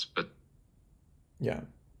will cut, but Yeah.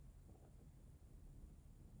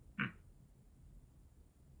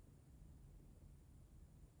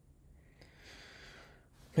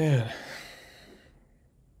 Man.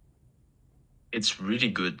 it's really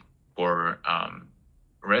good for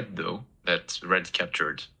red though that red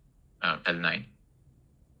captured L9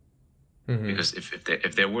 Mm-hmm. because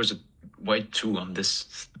if there was a white 2 on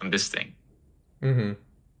this thing,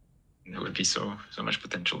 Mm-hmm. there would be so much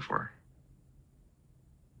potential for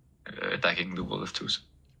attacking the wall of 2s.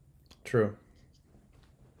 True.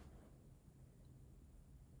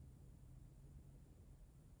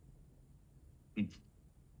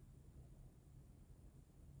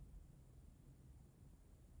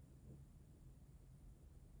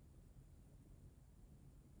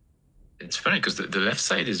 It's funny because the left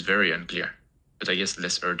side is very unclear, but I guess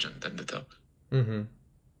less urgent than the top. Mm-hmm.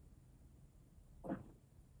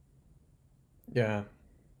 Yeah.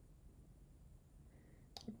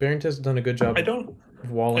 Bernd has done a good job I don't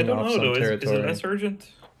of walling off know some though. Is territory. it less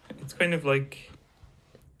urgent? It's kind of like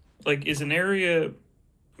is an area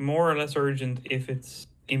more or less urgent if it's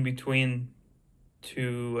in between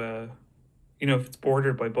two if it's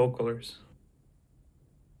bordered by both colors.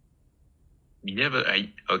 Yeah, but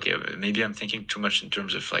maybe I'm thinking too much in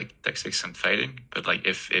terms of like tactics and fighting. But like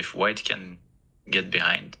if white can get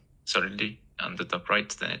behind suddenly on the top right,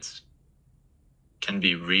 then it can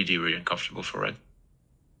be really, really uncomfortable for red.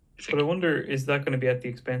 But I wonder, is that going to be at the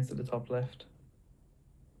expense of the top left?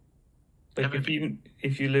 Like Yeah,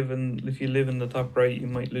 if you live in the top right, you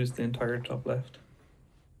might lose the entire top left.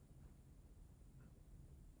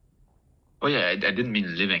 Oh yeah, I didn't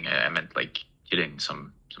mean living. I meant like killing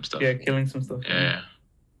some stuff. Yeah, killing some stuff. Yeah.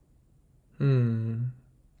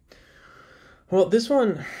 Well, this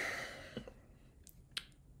one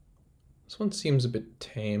seems a bit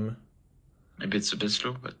tame. Maybe it's a bit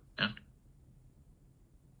slow, but yeah.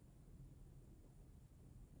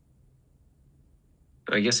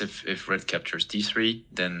 But I guess if red captures D3,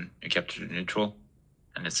 then you capture the neutral,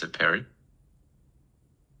 and it's a parry.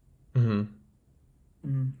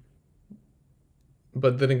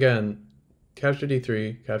 But then again, capture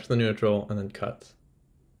D3, capture the neutral, and then cut.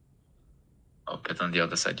 Oh, but on the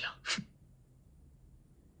other side, yeah.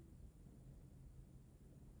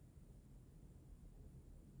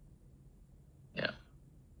 Yeah.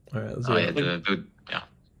 All right, let's Oh, see. yeah, yeah.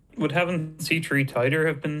 Would having C3 tighter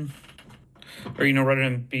have been, or rather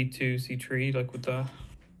than B2 C3, like would that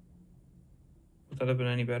have been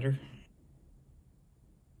any better?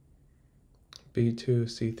 B2,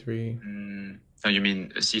 C3. Oh, you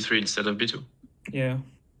mean C3 instead of B2? Yeah.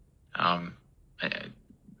 I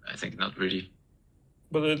think not really.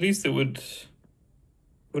 But at least it would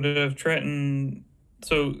it have threatened.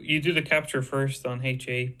 So you do the capture first on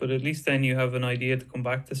H8, but at least then you have an idea to come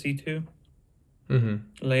back to C2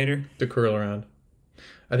 later. To curl around.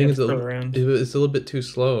 I think You it's have to scroll around. it's a little bit too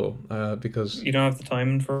slow because You don't have the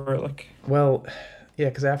timing for it, like. well, yeah,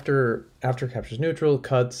 because after captures neutral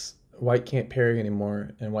cuts, white can't parry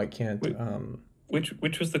anymore, and white can't. Wait.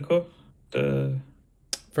 Which was the cut? The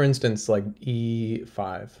For instance, like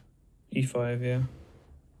E5 E5, yeah.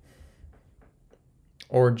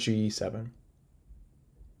 or G7.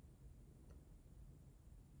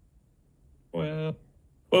 Well,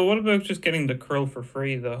 what about just getting the curl for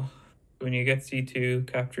free though? When you get C2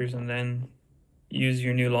 captures and then use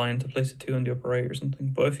your new line to place a 2 on the upper right or something.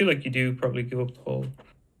 But I feel like you do probably give up the whole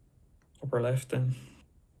upper left then.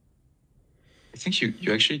 I think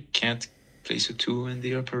you actually can't place a 2 in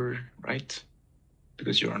the upper right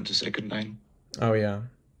because you're on the second line. Oh yeah.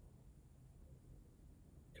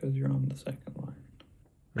 Because you're on the second line.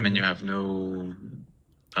 I mean, you have no.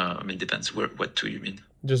 I mean, depends what 2 you mean.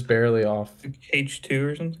 Just barely off. Like H2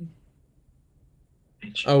 or something?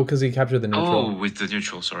 Oh, because he captured the neutral. Oh, with the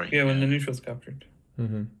neutral, sorry. Yeah, when the neutral's captured.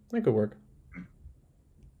 Mm-hmm. That could work.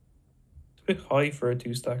 It's a bit high for a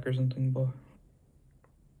 2 stack or something, but.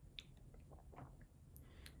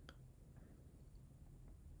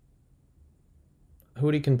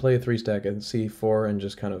 Hootie can play a 3 stack at C4 and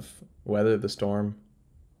just kind of weather the storm.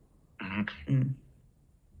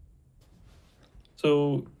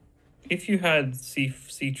 So, if you had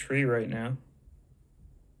C3 right now,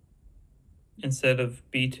 instead of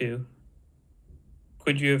B2,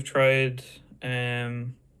 could you have tried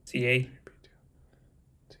C8?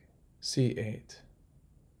 C8.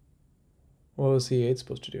 What was C8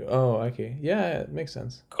 supposed to do? Oh, okay. Yeah, it makes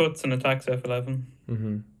sense. Cuts and attacks F11.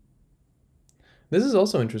 Mm-hmm. This is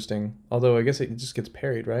also interesting, although I guess it just gets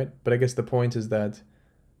parried, right? But I guess the point is that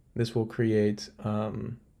this will create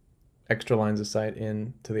extra lines of sight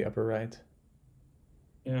in to the upper right.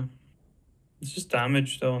 Yeah. It's just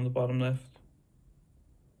damage, though, on the bottom left.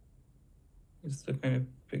 It's the kind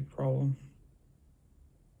of big problem.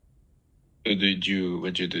 So did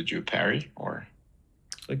you parry or?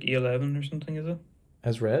 It's like E11 or something, is it?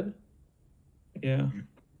 As red? Yeah.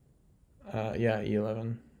 Yeah,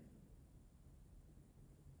 E11.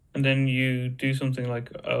 And then you do something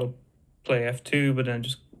like, I'll play F2, but then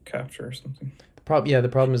just capture or something. The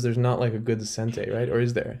problem is there's not like a good sente, right? Or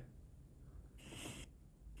is there?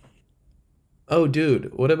 Oh,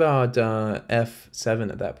 dude, what about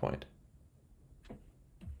F7 at that point?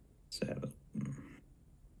 7.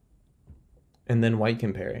 And then white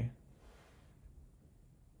can parry.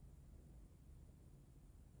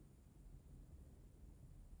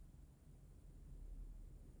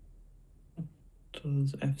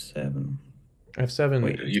 Does F7. F7.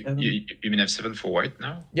 Wait, You mean F7 for white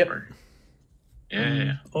now? Yep. Or?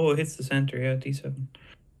 Yeah. Oh, it hits the center, yeah, D7.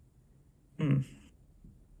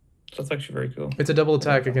 That's actually very cool. It's a double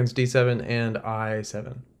attack against D7 and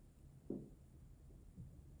I7.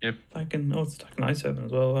 Yep. It's attacking I7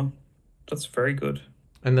 as well. Wow. That's very good.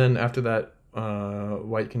 And then after that,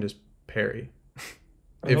 white can just parry.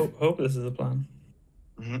 I hope this is the plan.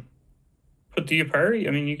 Mm-hmm. But do you parry?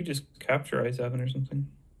 I mean, you could just capture I7 or something.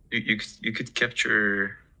 You could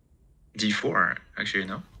capture D4 actually,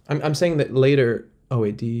 no? I'm saying that later. Oh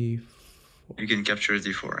wait, D4. You can capture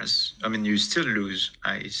D4 as. I mean, you still lose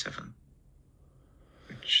I7,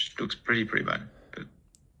 which looks pretty bad. But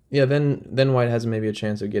yeah, then white has maybe a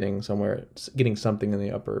chance of getting something in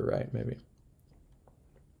the upper right, maybe.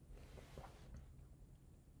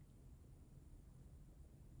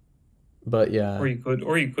 But yeah. Or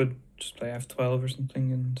you could just play F12 or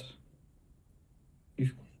something, and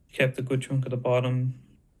you've kept a good chunk of the bottom.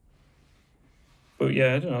 But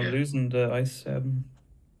yeah, I don't know, losing the I7,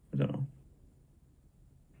 I don't know.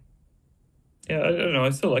 Yeah, I don't know,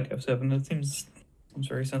 I still like F7. It seems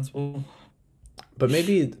very sensible. But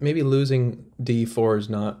maybe losing D4 is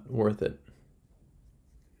not worth it.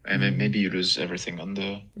 And maybe you lose everything on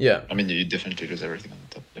the. Yeah. I mean, you definitely lose everything on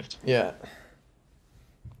the top left. Yeah.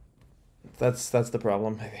 That's the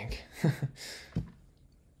problem, I think.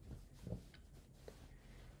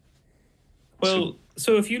 Well,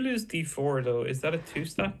 so if you lose D4 though, is that a 2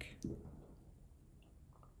 stack?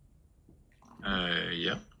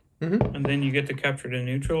 Yeah. Mm-hmm. And then you get to capture the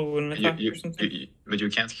neutral when an attack or something? But you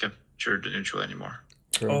can't capture the neutral anymore.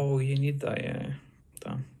 True. Oh, you need that, yeah.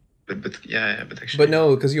 Damn. But actually. But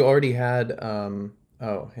no, because you already had.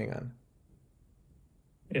 Oh, hang on.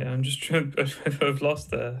 Yeah, I'm just trying. I've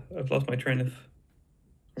lost my train of.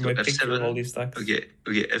 So My picture of F7. all these stacks. Okay.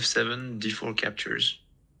 F7 D4 captures.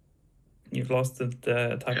 You've lost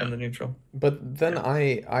the attack on the neutral. But then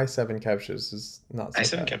I7 captures is not so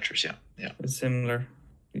I7 bad. captures, yeah. It's similar.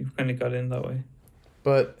 You've kind of got in that way.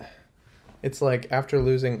 But It's like after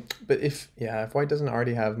losing, but if white doesn't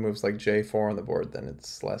already have moves like J4 on the board, then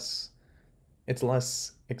it's less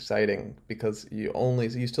exciting because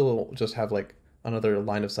you still just have like another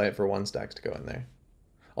line of sight for one stacks to go in there.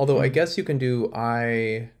 Although I guess you can do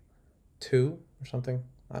I2 or something.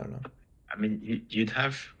 I don't know. I mean, you'd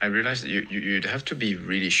have. I realized that you'd have to be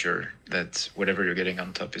really sure that whatever you're getting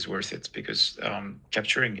on top is worth it, because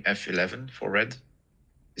capturing F11 for red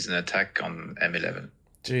is an attack on M11.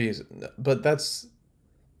 Jeez,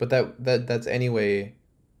 that's anyway.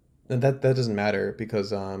 That doesn't matter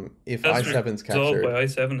because if That's I7's resolved captured, by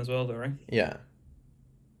I7 as well, though, right? yeah,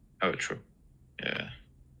 Oh, true. Yeah.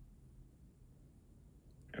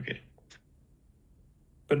 Okay.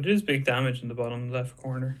 But it is big damage in the bottom left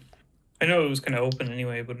corner. I know it was kind of open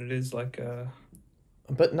anyway, but it is like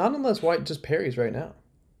but not unless white just parries right now.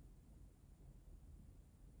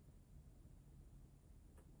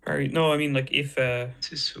 Parry. No, I mean like if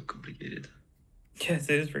This is so complicated. yes,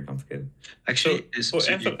 it is very complicated. Actually, So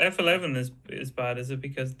F11 is bad, is it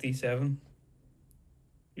because D7?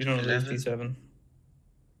 You don't lose F11? D7.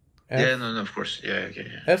 Yeah, no, of course. Yeah, okay,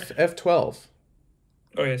 yeah. F12.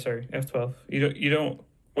 Oh yeah, sorry, F12. You don't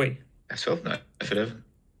wait. F12, no, F11.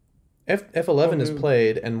 F11 is Oh.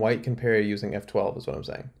 played and white can parry using F12 is what I'm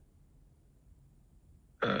saying.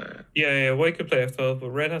 Yeah, white could play F12, but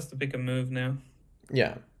red has to pick a move now.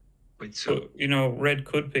 Yeah. Wait, so So you know, red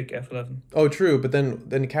could pick F11. Oh, true, but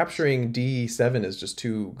then capturing D7 is just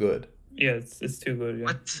too good. Yeah, it's too good. Yeah.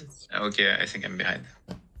 what? Okay, I think I'm behind.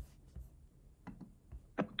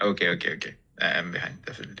 Okay. I'm behind,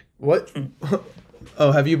 definitely. What?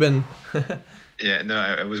 Oh, have you been? Yeah, no,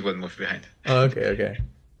 I was one move behind. Oh, okay. Okay.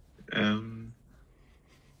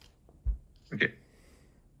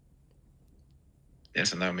 Yeah,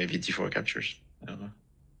 so now maybe D4 captures. I don't know.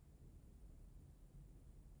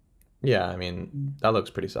 Yeah, I mean, that looks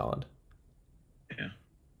pretty solid. Yeah.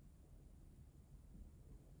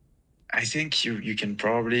 I think you can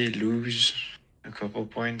probably lose a couple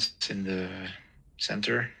points in the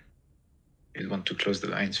center. You'd want to close the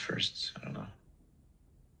lines first. I don't know.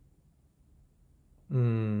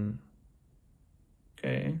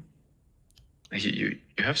 Okay. Like you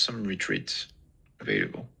have some retreats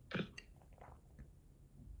available, but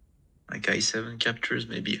like I7 captures,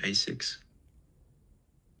 maybe I6.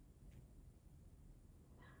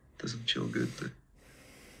 Doesn't feel good, but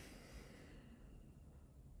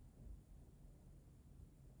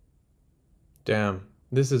Damn,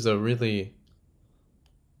 this is a really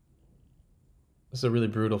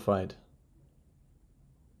brutal fight.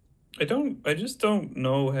 I just don't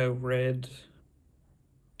know how red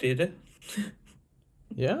did it.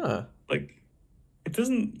 Yeah. Like, it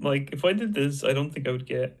doesn't, like, if I did this, I don't think I would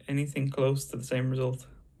get anything close to the same result.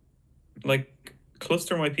 Like,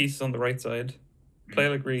 cluster my pieces on the right side, play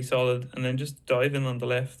like really solid, and then just dive in on the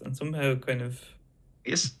left, and somehow kind of I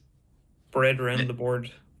guess spread around the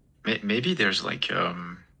board. maybe there's like I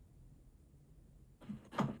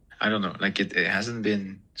don't know, like it hasn't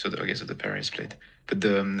been so the parry is played, but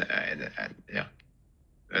the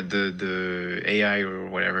the AI or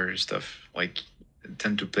whatever stuff like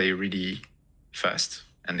tend to play really fast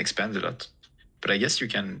and expand a lot. But I guess you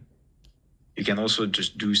can also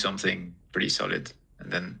just do something pretty solid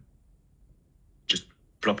and then just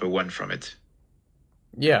plop a one from it.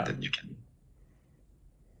 Yeah. Then you can.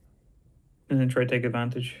 And then try to take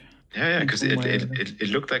advantage. Yeah, because it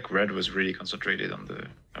looked like red was really concentrated on the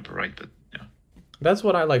upper right, but yeah. That's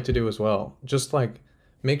what I like to do as well. Just like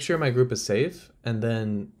make sure my group is safe and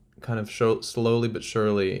then kind of slowly but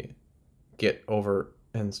surely get over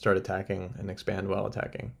and start attacking and expand while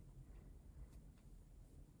attacking.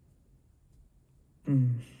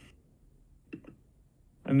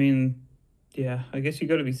 I mean, yeah, I guess you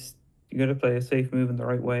gotta play a safe move in the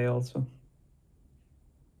right way also.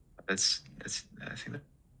 I think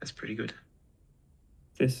that's pretty good.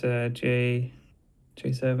 This J7,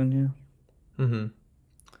 yeah. Mm-hmm.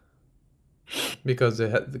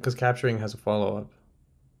 Because capturing has a follow-up.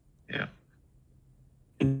 Yeah.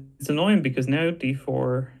 It's annoying because now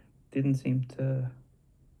D4 didn't seem to.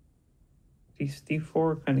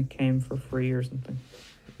 D4 kind of came for free or something.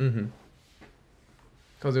 Mm-hmm.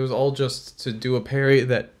 Because it was all just to do a parry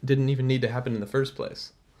that didn't even need to happen in the first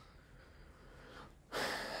place.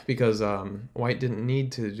 Because white didn't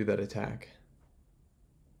need to do that attack.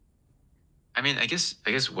 I mean, I guess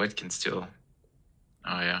white can still.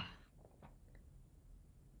 Oh yeah.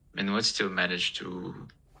 I mean, white still managed to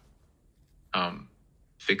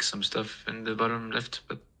fix some stuff in the bottom left,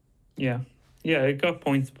 but Yeah, it got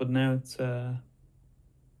points, but now it's now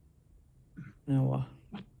what?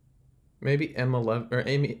 Maybe M11 or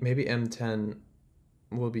maybe M10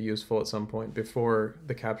 will be useful at some point before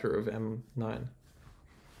the capture of M9.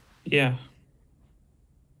 Yeah.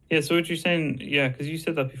 Yeah, so what you're saying, yeah, because you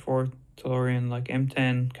said that before, Tellurian, like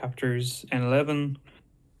M10 captures N11,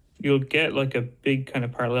 you'll get like a big kind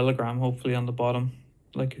of parallelogram, hopefully, on the bottom.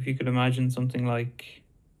 Like if you could imagine something like,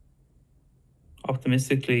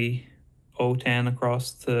 optimistically, O10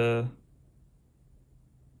 across the,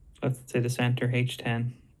 let's say the center,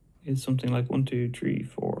 H10, is something like 1, 2, 3,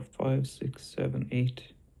 4, 5, 6, 7, 8,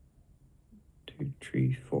 2,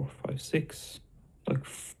 3, 4, 5, 6. Like,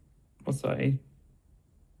 what's that,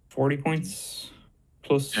 40 points?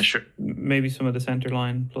 Plus Yeah, sure. maybe some of the center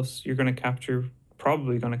line. Plus you're going to capture,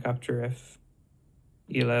 probably going to capture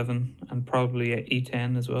F11 and probably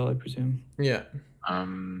E10 as well, I presume. Yeah.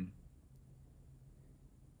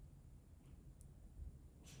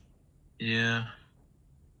 Yeah.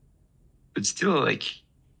 But still, like,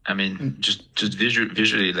 I mean, just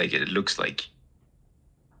visually, like, it looks like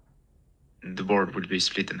the board would be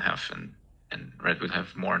split in half, and red would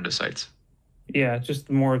have more on the sides. Yeah, just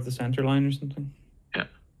more of the center line or something. Yeah.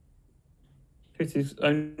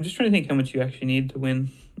 I'm just trying to think how much you actually need to win.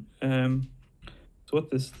 So what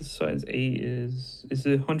this size 8 is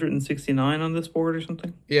it 169 on this board or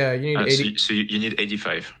something? Yeah, you need 80. So you need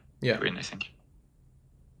 85 Yeah. to win, I think.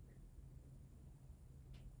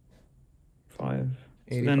 5.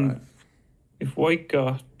 So 85. then if white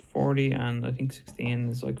got 40 and I think 16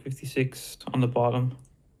 is like 56 on the bottom.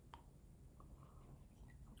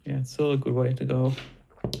 Yeah, it's still a good way to go.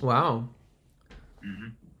 Wow. Mm-hmm.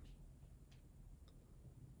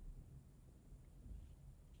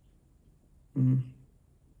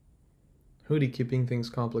 Hootie keeping things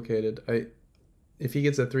complicated. If he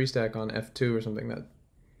gets a 3-stack on F2 or something, that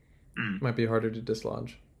might be harder to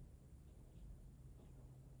dislodge.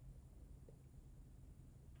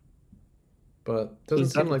 But doesn't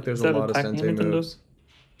seem like there's a lot of sente moves.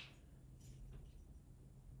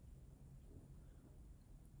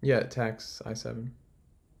 Yeah, it attacks I7.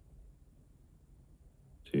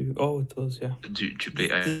 Oh, it does, yeah. Do you play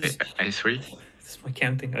I3? This is my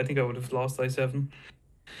counting. I think I would have lost I7.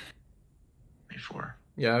 I4.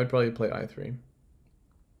 Yeah, I would probably play I3.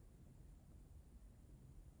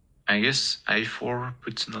 I guess I4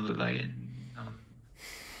 puts another line on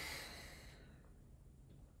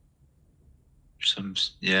some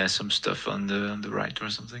stuff on the right or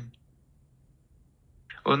something.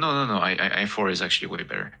 Oh no! I4 is actually way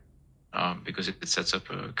better, because it sets up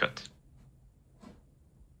a cut.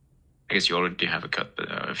 I guess you already have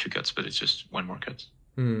a few cuts, but it's just one more cut.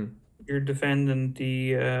 You're defending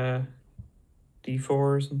the D4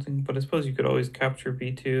 or something, but I suppose you could always capture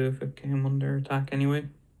B2 if it came under attack anyway.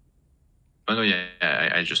 Oh no,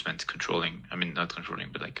 yeah, I just meant controlling. I mean, not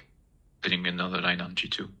controlling, but like putting another line on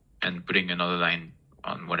G2 and putting another line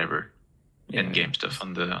on whatever endgame stuff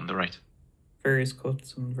on the right. Various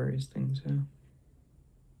cuts and various things, yeah.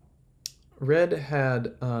 Red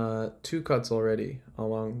had 2 cuts already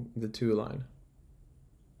along the 2 line.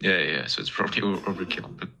 Yeah, so it's probably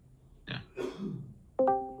overkill, but yeah.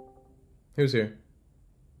 Who's here?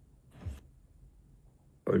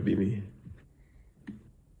 That would be me.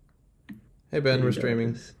 Hey Ben, we're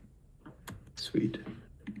streaming. Sweet.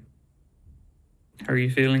 How are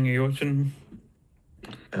you feeling? Are you watching?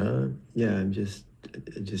 Yeah, I just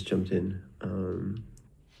jumped in.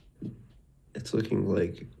 It's looking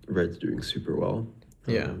like Red's doing super well.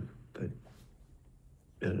 Yeah. But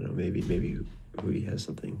I don't know, maybe Hootie has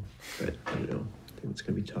something, but I don't know. I think it's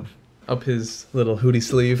gonna be tough. Up his little Hootie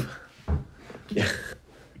sleeve. Yeah.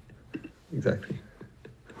 Exactly.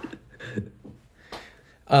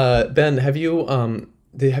 Ben, have you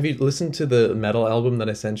listened to the metal album that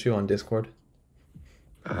I sent you on Discord?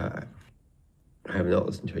 I have not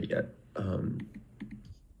listened to it yet.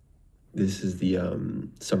 This is the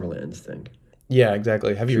Summerlands thing. Yeah,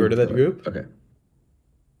 exactly. Have you heard of that group? Okay.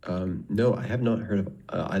 No, I have not heard of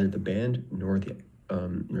either the band nor the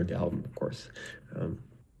album, of course.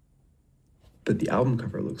 But the album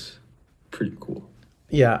cover looks pretty cool.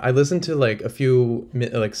 Yeah, I listened to like a few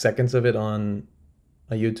seconds of it on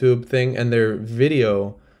a YouTube thing, and their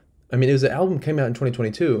video, I mean, the album came out in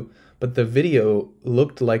 2022, but the video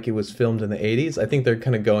looked like it was filmed in the 80s. I think they're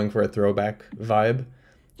kind of going for a throwback vibe.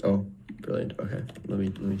 Oh, brilliant. Okay, let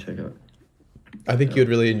me check out. I think you'd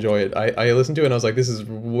really enjoy it. I listened to it and I was like, this is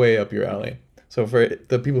way up your alley. So for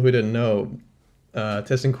the people who didn't know,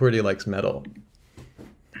 Testing Cordy likes metal.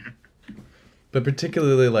 But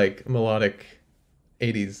particularly like melodic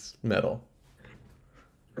 80s metal.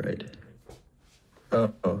 Right.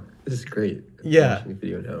 Oh, this is great. Yeah. I'm watching the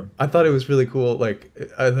video now. I thought it was really cool. Like,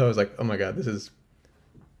 I was like, oh my God, this is...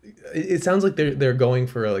 It sounds like they're going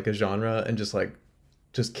for like a genre and just like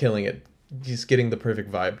just killing it, just getting the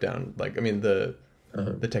perfect vibe down. Like, I mean, the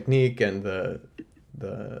technique and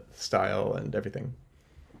the style and everything.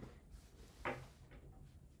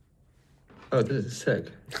 Oh, this is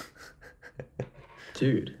sick.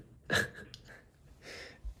 Dude.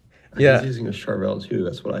 Yeah. He's using a Charvel too.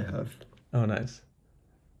 That's what I have. Oh, nice.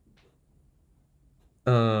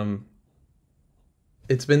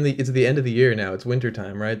 It's the end of the year now. It's winter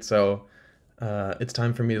time, right? So, it's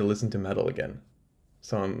time for me to listen to metal again.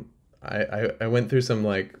 So I went through some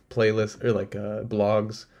like playlists or like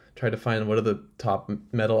blogs, tried to find what are the top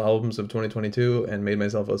metal albums of 2022, and made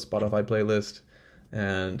myself a Spotify playlist,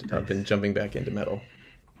 and I've been jumping back into metal.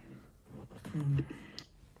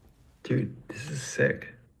 Dude, this is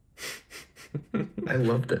sick. I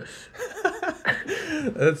love this.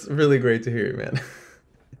 That's really great to hear, man.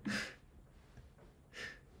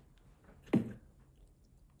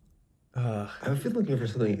 I've been looking for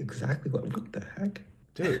something exactly what the heck?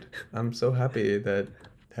 Dude, I'm so happy that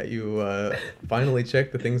you finally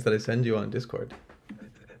checked the things that I send you on Discord.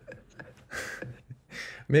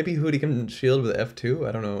 Maybe Hootie can shield with F2.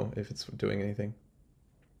 I don't know if it's doing anything.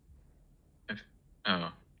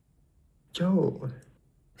 Oh.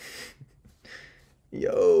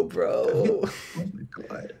 Yo, bro. Oh my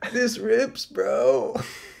god. This rips, bro.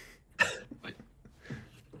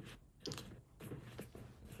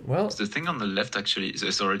 Well, Does the thing on the left actually?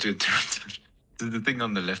 Sorry to interrupt. Does the thing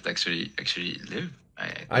on the left actually live?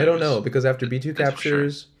 I don't know, because after B2 that's for sure.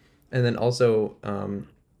 captures, and then also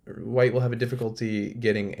white will have a difficulty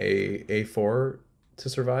getting a A4 to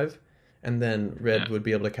survive, and then red would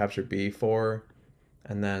be able to capture B4,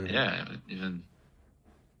 and then Yeah, even.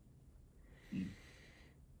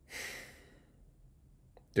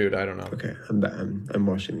 Dude, I don't know. Okay, I'm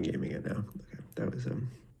watching the game again now. Okay, that was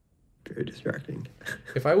very distracting.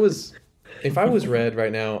 If I was red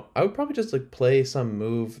right now, I would probably just like play some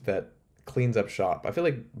move that cleans up shop. I feel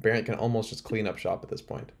like Bernd can almost just clean up shop at this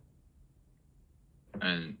point.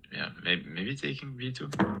 And yeah, maybe taking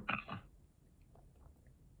B2. I don't know.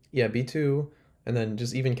 Yeah, B2, and then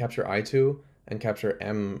just even capture I2 and capture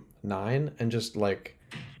M9, and just like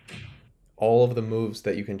all of the moves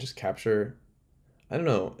that you can just capture. I don't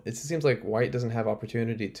know. It seems like white doesn't have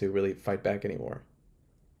opportunity to really fight back anymore.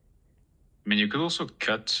 I mean, you could also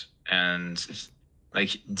cut and like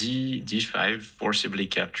D5 forcibly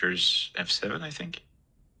captures F7, I think.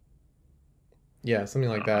 Yeah, something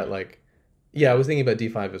like that. Like, yeah, I was thinking about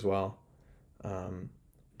D5 as well.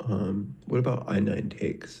 What about I9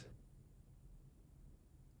 takes?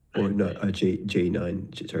 Or not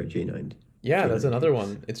J9? Sorry, J9. Yeah, that's J9 another takes.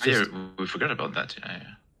 one. It's Oh, yeah, just we forgot about that.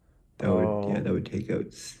 Yeah. That would take out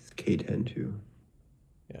K10 too.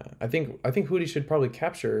 yeah. I think Hootie should probably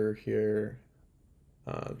capture here,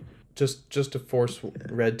 just to force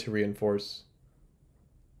red to reinforce.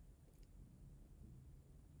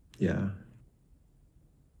 Yeah.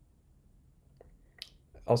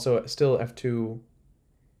 Also, still F2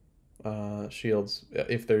 shields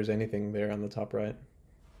if there's anything there on the top right.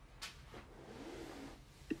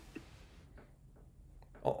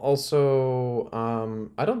 Also,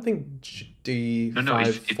 I don't think D5. No.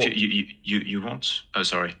 If you won't. Oh,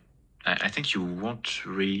 sorry. I think you won't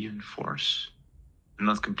reinforce. I'm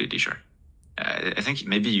not completely sure. I think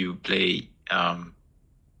maybe you play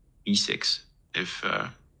E6 if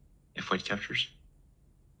white captures.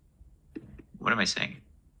 What am I saying?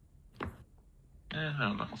 I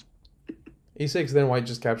don't know. E6, then white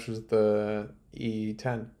just captures the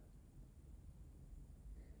E10.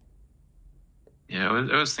 Yeah,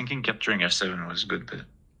 I was thinking capturing F7 was good, but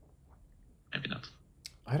maybe not.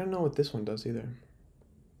 I don't know what this one does either.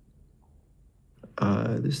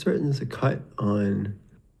 This threatens a cut on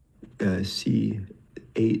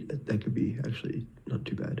C8. That could be actually not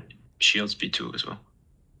too bad. Shields B2 as well.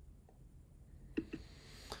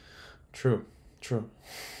 True.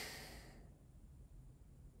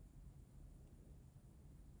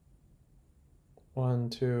 1,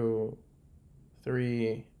 2,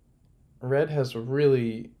 3. Red has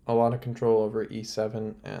really a lot of control over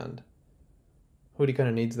E7, and Hootie kind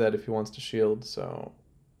of needs that if he wants to shield, so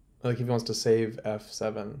like if he wants to save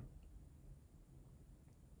F7.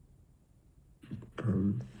 I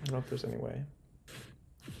don't know if there's any way.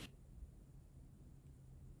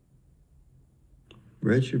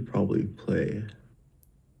 Red should probably play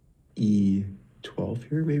E12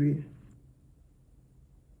 here, maybe.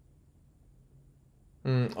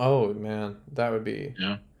 Oh man, that would be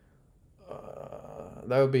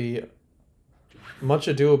much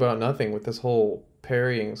ado about nothing with this whole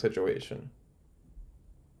parrying situation.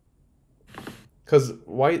 Because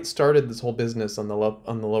white started this whole business on the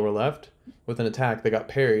lower left with an attack that got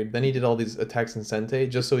parried. Then he did all these attacks in Sente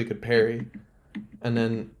just so he could parry. And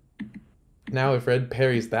then now if red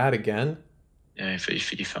parries that again... Yeah, if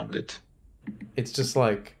he found it. It's just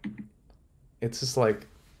like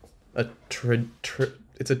a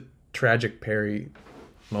it's a tragic parry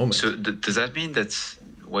moment. So does that mean that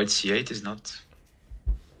white c8 is not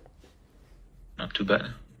too bad?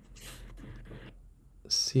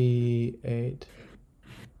 C8.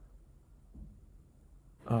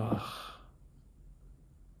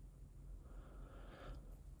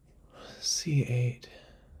 C8.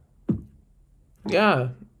 Yeah,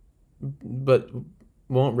 but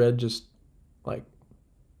won't red just like...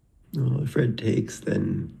 No, if red takes,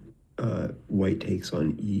 then white takes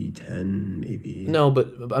on E10, maybe. No,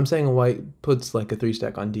 but I'm saying white puts like a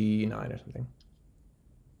 3-stack on D9 or something.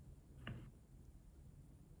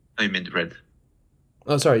 Oh, you mean red?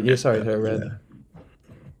 Oh, sorry. Yeah, sorry, red.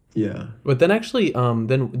 Yeah. But then actually,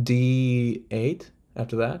 then D8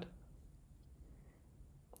 after that,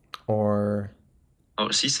 or... Oh,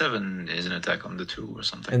 c7 is an attack on the 2 or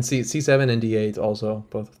something. And C7 and D8 also,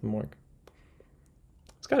 both of them work.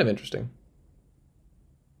 It's kind of interesting.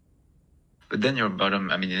 But then your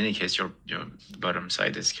bottom, I mean, in any case, your bottom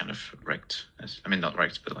side is kind of wrecked. I mean, not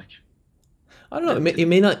wrecked, but like... I don't know. It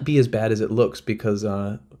may not be as bad as it looks because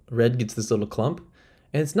red gets this little clump.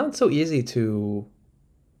 And it's not so easy to...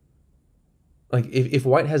 Like, if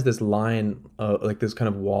white has this line, like this kind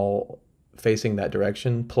of wall facing that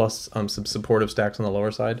direction, plus some supportive stacks on the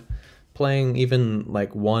lower side, playing even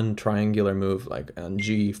like one triangular move, like on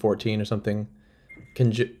G14 or something,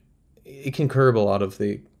 it can curb a lot of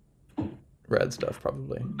the red stuff,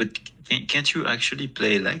 probably. But can't you actually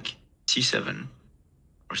play like c7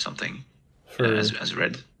 or something as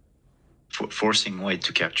red, forcing white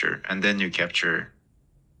to capture, and then you capture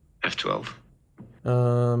f12?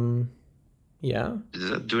 Yeah.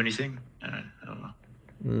 Does that do anything? I don't know.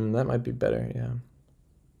 That might be better, yeah.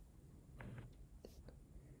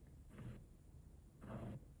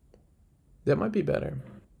 That might be better.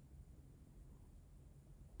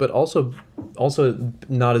 But also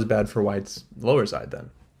not as bad for white's lower side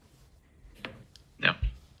then. Yeah.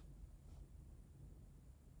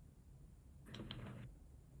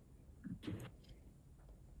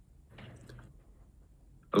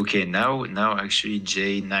 Okay, now actually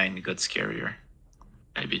J9 got scarier.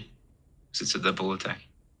 Maybe. Because it's a double attack.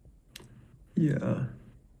 Yeah.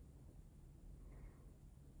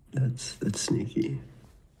 That's sneaky.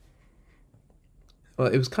 Well,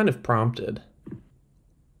 it was kind of prompted.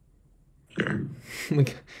 Sure.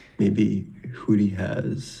 Maybe Hootie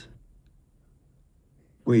has...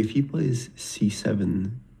 Wait, if he plays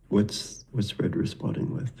C7, what's red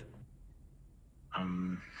responding with?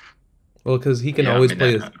 Well, because he can always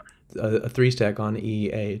play a 3-stack on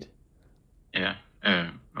E8. Yeah.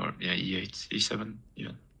 Or E8, E7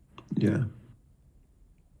 even. Yeah.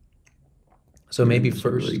 So maybe That's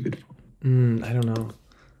first... really good. I don't know.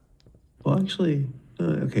 Well, actually,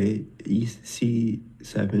 okay,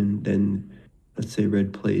 C7, then let's say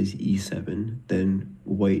red plays E7, then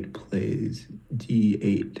white plays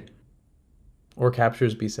D8. Or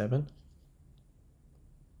captures B7.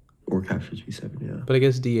 Or captures B7, yeah. But I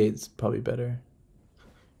guess D8's probably better.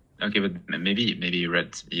 Okay, but maybe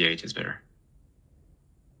red E8 is better.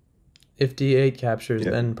 If D8 captures,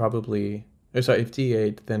 then probably... Or sorry, if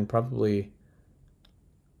D8, then probably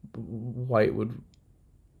white would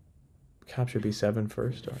capture B7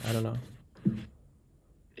 first, or I don't know.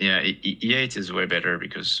 Yeah, E8 is way better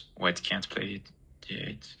because white can't play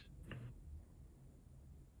D8.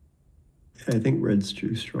 Yeah, I think red's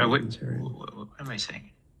too strong in this area. What am I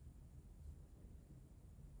saying?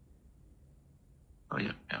 Oh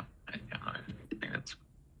yeah. I think that's...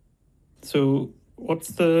 So what's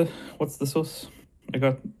the sus? I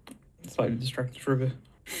got slightly distracted for a bit.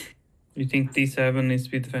 You think D7 needs to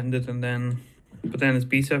be defended, but then is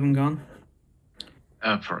B7 gone?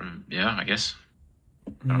 Yeah, I guess.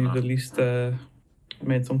 You've at least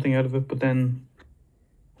made something out of it, but then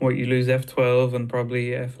you lose F12 and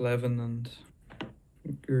probably F11, and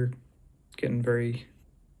you're getting very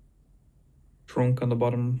drunk on the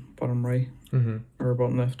bottom right or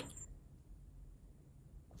bottom left.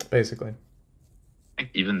 Basically. I think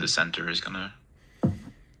even the center is gonna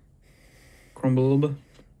crumble a little bit.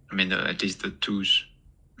 I mean, at least the 2s,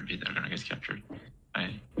 maybe they're gonna get captured. I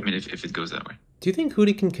mean, if it goes that way. Do you think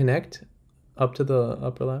Hootie can connect up to the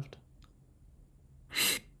upper left?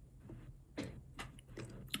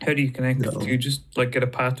 How do you connect? No. Do you just get a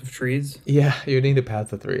path of trees? Yeah, you need a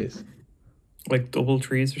path of 3s. Like double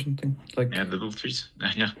trees or something? Yeah, double 3s.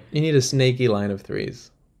 Yeah. You need a snaky line of 3s.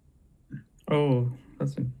 Oh,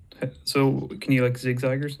 so. Can you like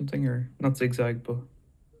zigzag or something, or not zigzag, but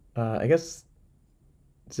I guess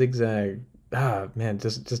zigzag. Ah, man,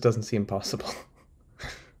 just doesn't seem possible.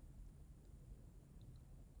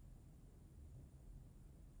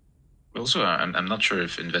 Also, I'm not sure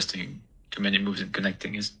if investing too many moves in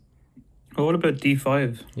connecting is. oh, what about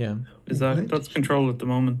D5? Yeah. Is What? that's control at the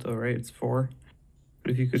moment, though, right? It's 4.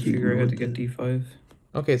 But if you could He figure out how to ignored get that. D5,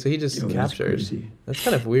 Okay, so he just Yo, that's captures. crazy. That's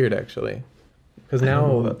kind of weird, actually, because I don't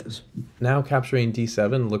know now about this. capturing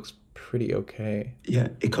D7 looks pretty okay. Yeah,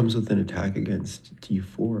 it comes with an attack against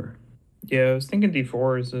D4. yeah, I was thinking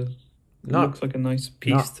D4 is it Not looks like a nice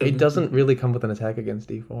piece not. to. It doesn't really come with an attack against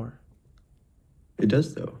D4. It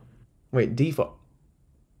does though. Wait, D4.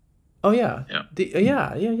 Oh yeah. Yeah.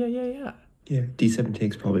 Yeah. Yeah, D7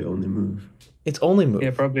 takes probably only move. It's only move.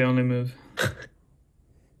 Yeah, probably only move.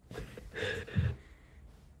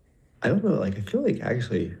 I don't know. Like I feel like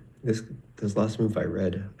actually this last move I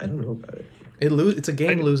read, I don't know about it. It's a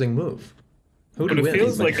game losing move. Who But it wins?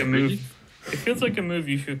 feels like a Really? move. It feels like a move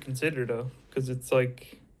you should consider though, because it's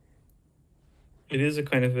like it is a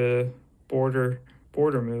kind of a border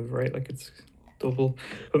move, right? Like it's double.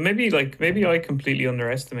 But maybe I completely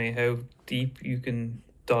underestimate how deep you can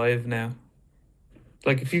dive now.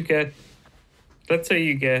 Like if you get, let's say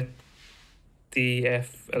you get the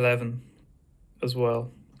F11 as well.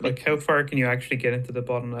 Like how far can you actually get into the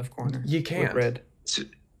bottom left corner? You can't. With red. So,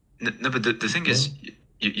 no, but the thing is,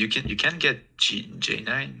 you can get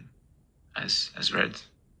J9 as red.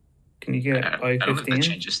 Can you get I don't know if that I-15?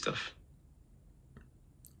 changes stuff.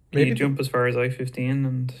 Can Maybe you jump as far as I-15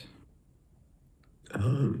 and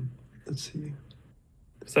Let's see.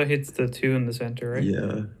 so that hits the 2 in the center, right?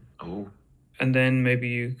 Yeah. Oh, And then maybe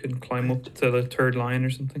you can climb up to the 3rd line or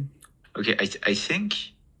something. okay. I think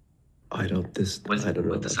I don't know what does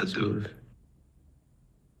about that this do? move.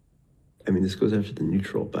 I mean, this goes after the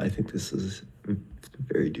neutral, but I think this is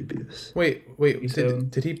very dubious. Wait.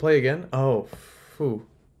 D7. Did he play again? Oh, phew.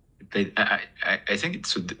 I think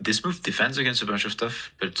so. This move defends against a bunch of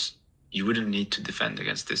stuff, but you wouldn't need to defend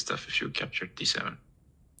against this stuff if you captured D7.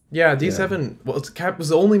 Yeah, D7. Well, was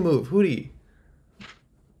the only move. Hootie.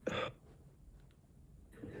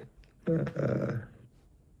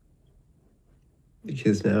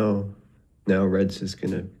 Because now red's just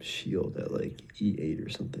gonna shield at like E8 or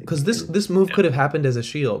something. Because this move could have happened as a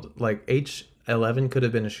shield. Like H11 could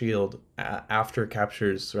have been a shield after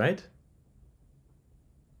captures, right?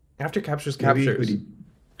 After captures. Maybe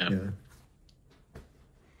Yeah. yeah.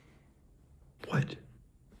 What?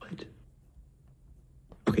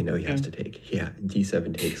 Okay, now he has to take. Yeah,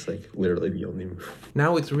 D7 takes like literally the only move.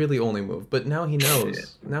 Now it's really only move, but now he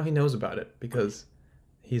knows. Now he knows about it because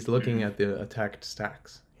he's looking at the attacked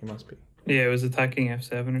stacks. He must be. Yeah, it was attacking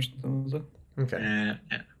F7 or something, was it? Okay.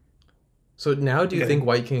 Yeah. So now do you Okay. think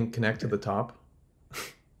white can connect to the top?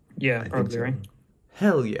 Yeah, I think probably, so. right?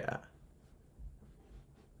 Hell yeah.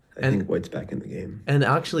 I think white's back in the game. And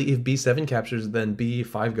actually, if B7 captures, then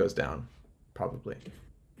B5 goes down. Probably.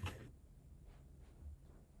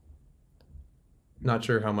 Not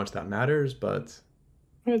sure how much that matters, but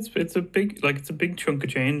It's a big chunk of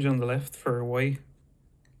change on the left for white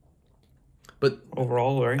but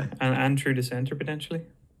overall, right? And through the center potentially.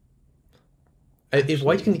 if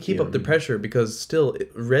white can Actually, keep up the pressure, because still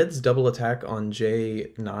red's double attack on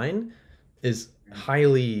J9 is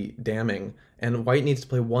highly damning, and white needs to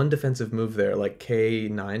play one defensive move there, like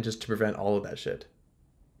K9, just to prevent all of that shit.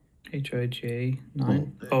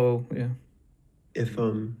 HIJ9. Oh, yeah. If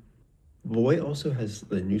white also has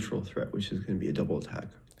the neutral threat, which is going to be a double attack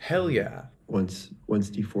Hell yeah. once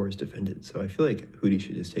D4 is defended. So I feel like Hootie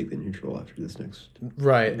should just take the neutral after this next.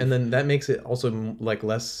 Right, and then that makes it also like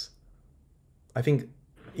less, I think,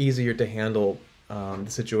 easier to handle the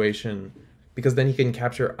situation, because then he can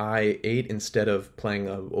capture I8 instead of playing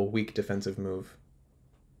a weak defensive move.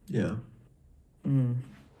 Yeah. Mm.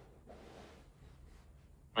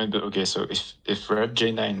 Right, but okay, so if red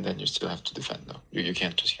J9, then you still have to defend though. You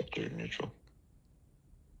can't just capture neutral.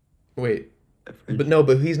 Wait, but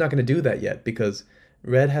he's not going to do that yet, because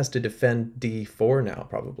red has to defend D4 now,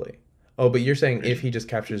 probably. Oh, but you're saying if he just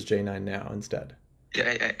captures J9 now instead.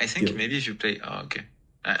 Yeah, I think Yeah. maybe if you play. Oh, okay.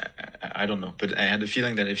 I don't know, but I had a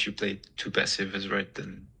feeling that if you play too passive as red,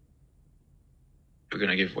 then you're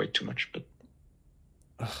gonna give white too much. But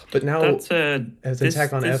But now That's as an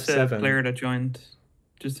attack on this F7. player that joined,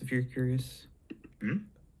 just if you're curious.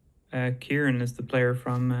 Kieran is the player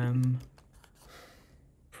from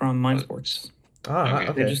Mind Sports.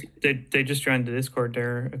 Okay. They just joined the Discord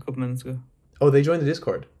there a couple minutes ago. Oh, they joined the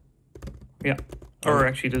Discord. Yeah. Or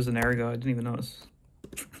actually, there's an hour ago. I didn't even notice.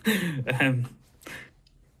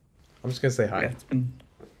 I'm just gonna say hi. Yeah, it's been.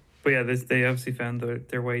 But yeah, they obviously found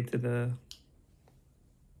their way to the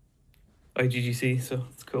IGGC, so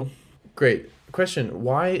it's cool. Great question.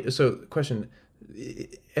 Why? So question,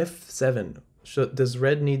 F7. Does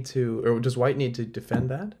red need to, or does white need to defend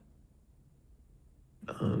that?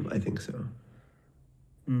 I think so.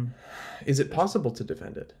 Is it possible to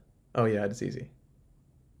defend it? Oh yeah, it's easy.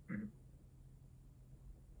 I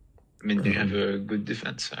mean, do you have a good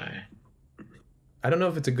defense? I don't know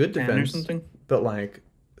if it's a good 10 or defense, something? but like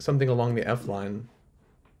something along the F line.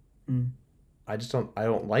 I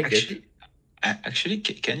don't like it. Actually,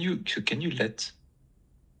 can you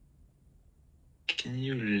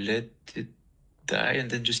let it die and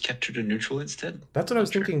then just capture the neutral instead? That's what I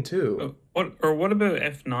was thinking too. What about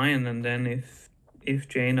F9 and then if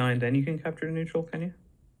J9, then you can capture the neutral, can you?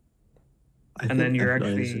 I think then you're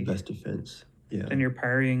F9 is actually- the best defense. Yeah. Then you're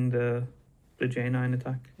parrying the J9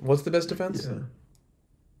 attack. What's the best defense? Yeah.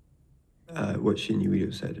 What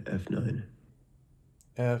Shinjuido said, F9.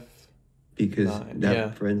 F. Because Nine, that yeah.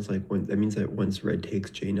 friends like that means that once red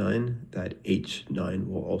takes J9, that H9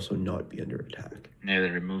 will also not be under attack. Yeah,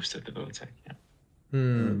 that removes the double attack. Yeah.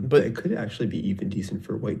 But it could actually be even decent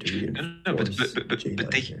for white to reinforce No, but J9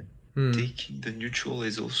 taking here. the neutral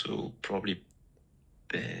is also probably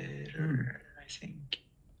better. I think.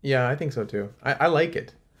 Yeah, I think so too. I like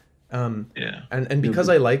it. Yeah. And because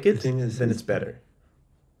I like it, thing is- then is- it's better.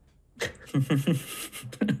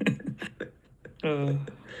 I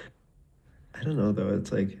don't know though.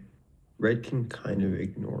 It's like red can kind of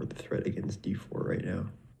ignore the threat against D4 right now.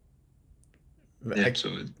 Yeah, so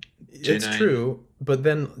It's J9. true, but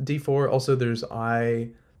then D4 also there's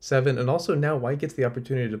I7, and also now white gets the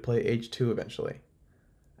opportunity to play H2 eventually,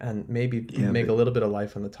 and maybe make a little bit of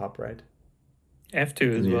life on the top right.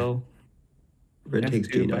 F2 as Yeah. well. Red takes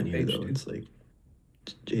F2 J9 by here though. H2. It's like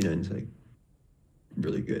J9 is like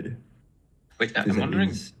really good. Wait, 'Cause I'm that wondering,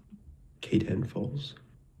 means K10 falls.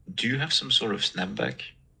 do you have some sort of snapback?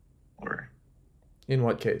 Or In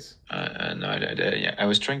what case? no, I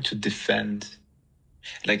was trying to defend,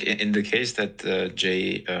 like in the case that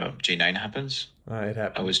J9 happens, It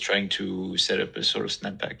happened. I was trying to set up a sort of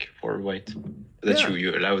snapback for white that Yeah.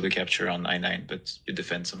 you allow the capture on I9, but you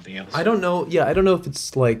defend something else. I don't know. Yeah, I don't know if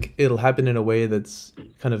it's like it'll happen in a way that's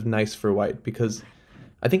kind of nice for white, because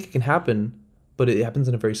I think it can happen, but it happens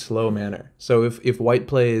in a very slow manner. So if white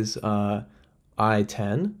plays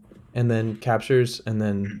I10 and then captures and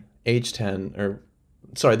then H10, or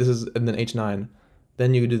sorry, this is and then H9,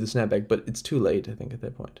 then you do the snapback, but it's too late, I think, at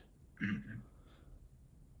that point.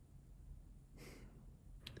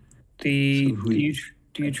 Do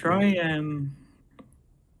you try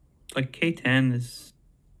like K10 is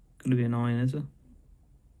gonna be annoying, is it?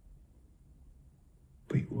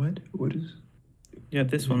 Wait, what? What is? Yeah,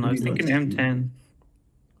 this one. What I was do you thinking want to M10.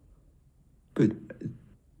 But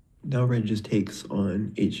now red just takes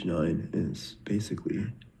on H9 and it's basically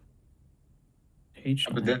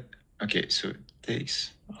H9. But then, okay, so it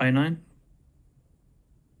takes. I9.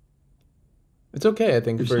 It's okay, I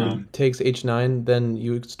think, There's for some- takes H9, then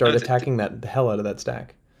you start No, attacking the hell out of that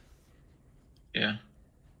stack. Yeah.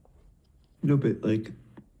 no, but like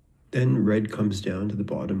then red comes down to the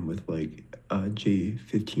bottom with like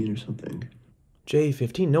J15 or something.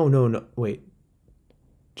 J15? No, wait.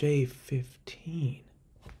 J15.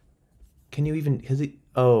 Can you even,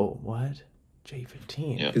 what?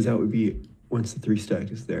 J15. Yeah. Because that would be once the 3 stack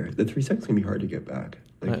is there. The 3 stack's gonna be hard to get back.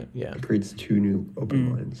 Like Yeah. it creates 2 new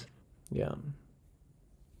open lines. Yeah.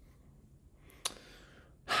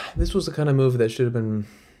 This was the kind of move that should have been,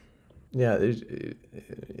 yeah,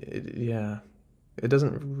 it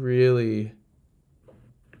doesn't really.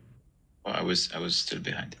 Well, I was still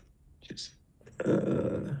behind. Jeez.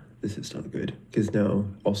 This is not good because now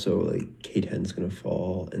also like K10's gonna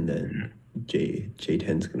fall and then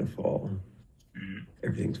J10's gonna fall.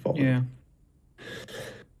 Everything's falling. Yeah.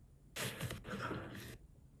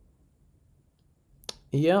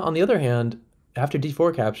 Yeah. On the other hand, after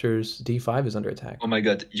D4 captures, D5 is under attack. Oh my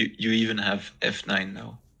god, you even have F9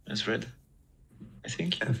 now as red. I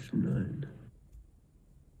think F9.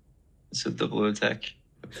 it's a double attack.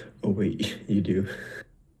 Oh wait, you do.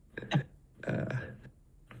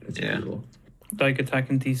 That's Yeah. brutal. Like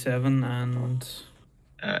attacking D7 and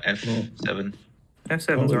F7.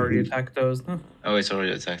 F7's Oh, already you- attacked those, no? Oh, it's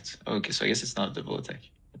already attacked. Oh, okay, so I guess it's not a double attack.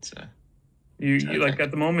 It's You like Okay.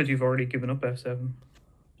 at the moment you've already given up F7.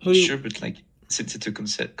 Who do you- sure, but like since it's a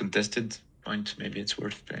contested point, maybe it's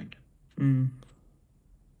worth playing.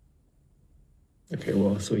 Okay,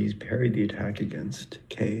 well, so he's parried the attack against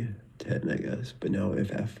K10, I guess, but now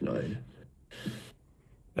if F9.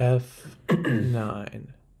 F9.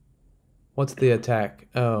 What's the attack?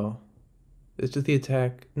 Oh, It's just the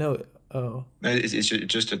attack. No. Oh. No, it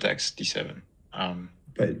just attacks d7.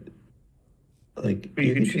 But like But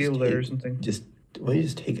you could could just shield there or take something. just why don't you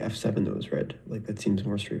just take f7 though as red? Like that seems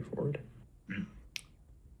more straightforward.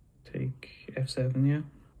 Take f7, yeah.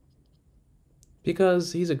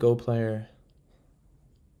 Because he's a Go player.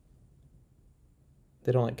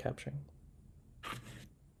 They don't like capturing.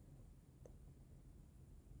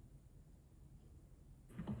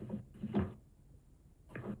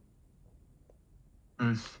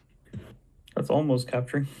 That's almost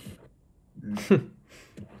capturing.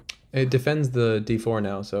 It defends the d4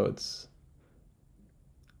 now, so it's...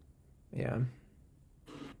 Yeah.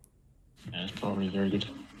 Yeah, it's probably very good.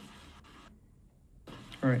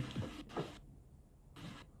 All right.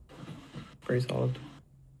 Very solid.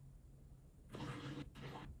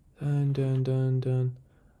 Dun, dun, dun, dun.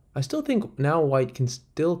 I still think now white can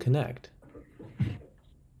still connect. Do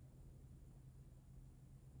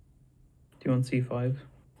you want c5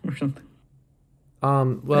 or something?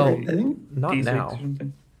 Well, I think not d6 now. or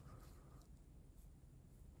something?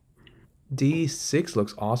 D6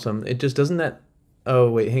 looks awesome. It just doesn't that...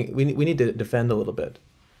 Oh, wait, hang... we need to defend a little bit.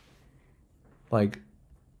 Like...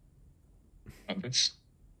 That's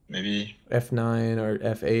maybe... F9 or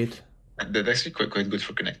F8. That's actually quite good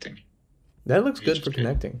for connecting. That looks good for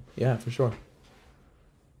connecting. Yeah, for sure.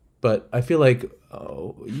 But I feel like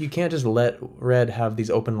you can't just let red have these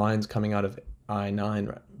open lines coming out of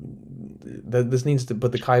I9. This needs to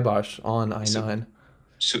put the kibosh on I9.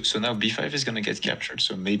 So now b5 is going to get captured,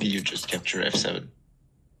 so maybe you just capture f7.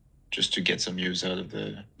 Just to get some use out of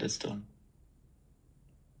that stone.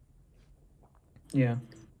 Yeah.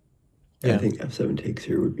 I think f7 takes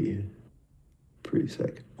here would be pretty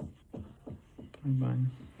sick. Bang,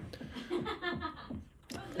 bang.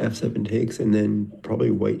 F7 takes, and then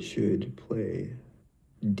probably white should play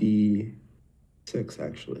d6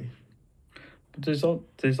 actually. But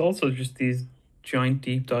there's also just these giant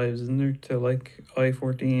deep dives, isn't there, to like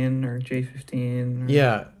I14 or J15? Or...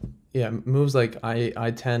 Yeah, moves like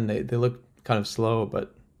I10, they look kind of slow,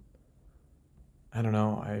 but I don't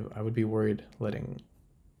know. I would be worried letting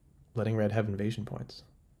red have invasion points.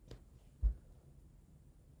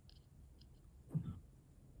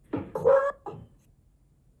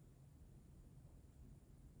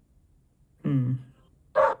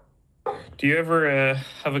 Do you ever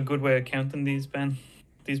have a good way of counting these, Ben?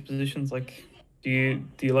 These positions, like, do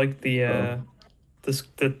you like the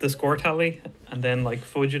score tally and then like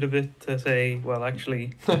fudge it a bit to say, well,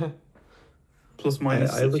 actually, plus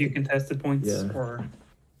minus a few contested points, or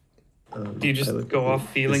do you just go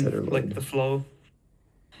off feeling like the flow?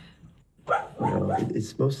 No,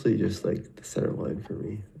 it's mostly just like the center line for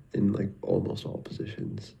me in like almost all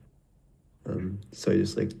positions. So I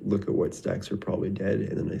just like look at what stacks are probably dead,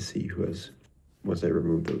 and then I see who has, once I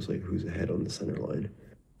remove those, like who's ahead on the center line.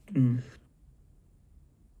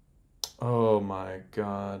 Oh my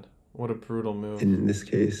god, what a brutal move! And in this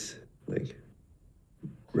case, like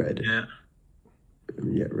red. Yeah,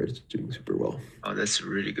 red's doing super well. Oh, that's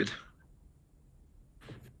really good.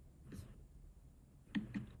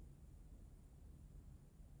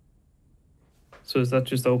 So is that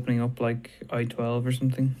just opening up like I12 or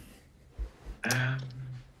something?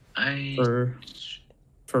 For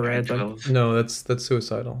red, I12. like No, that's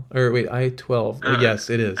suicidal. Or wait, I12. Oh,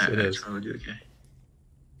 yes, it is. It is. Okay.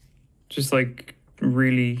 Just like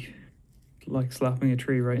really like slapping a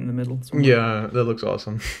tree right in the middle. Somewhere. Yeah, that looks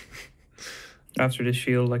awesome. After the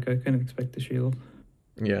shield, like I kind of expect the shield.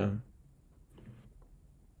 Yeah.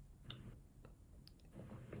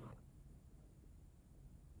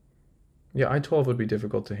 Yeah, I12 would be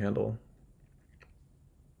difficult to handle.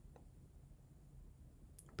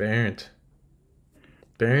 Bernd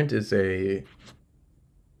is a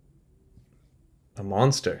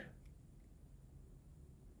monster.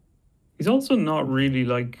 He's also not really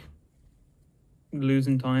like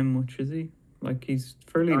losing time much, is he? Like he's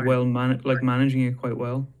fairly well managing it quite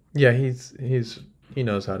well. Yeah, he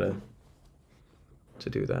knows how to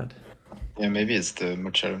do that. Yeah, maybe it's the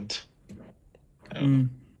Mucharant.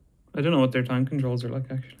 I don't know what their time controls are like,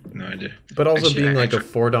 actually. No idea. But also being like a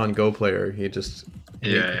 4-dan Go player, he just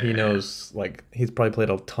he knows, like, he's probably played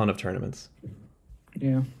a ton of tournaments.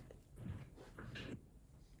 Yeah.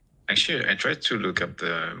 Actually, I tried to look up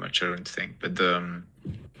the Mucharant thing, but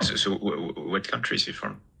so what country is he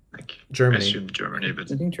from? Like Germany. I assume Germany, but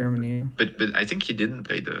I think Germany. Yeah. But I think he didn't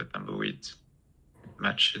play the Tumbleweed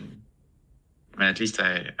match. I mean, at least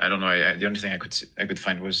I don't know. The only thing I could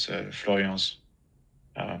find was Florian's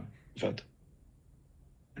VOD.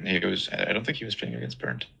 And I don't think he was playing against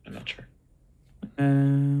Bernd. I'm not sure.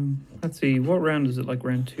 I Let's see, what round is it? Like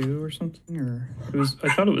round 2 or something? Or it was?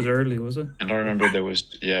 I thought it was early. Was it? And I remember there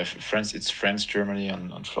was France. It's France Germany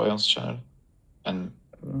on Florian's channel, and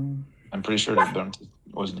I'm pretty sure that Bernd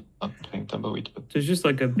was not playing Tumbleweed. But There's just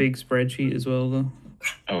like a big spreadsheet as well, though.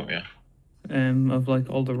 oh yeah. Of like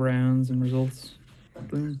all the rounds and results.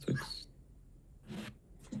 Let's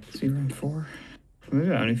see round 4.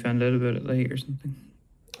 Maybe I only found out about it late or something.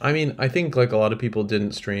 I mean, I think like a lot of people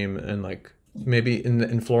didn't stream, and like maybe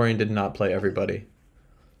in Florian did not play everybody.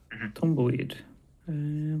 Tumbleweed.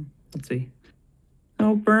 Let's see.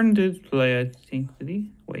 No, Bernd did play, I think. Did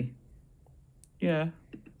he? Wait. Yeah.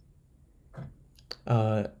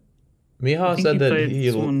 Miha said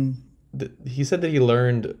that someone... he said that he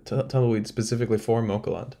learned Tumbleweed specifically for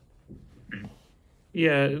Mokaland.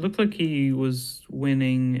 Yeah, it looked like he was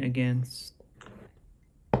winning against...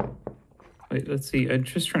 Wait, let's see. I'm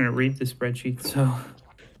just trying to read the spreadsheet. So,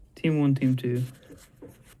 Team 1, Team 2.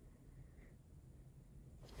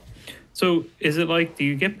 So, is it like, do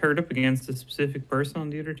you get paired up against a specific person on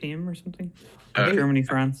the other team or something? Like Germany,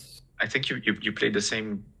 France? I think you play the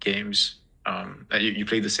same games. You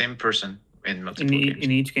play the same person in multiple games.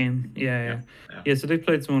 In each game. Yeah, so they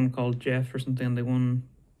played someone called Jeff or something and they won.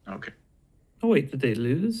 Okay. Oh, wait, did they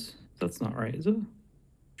lose? That's not right, is it?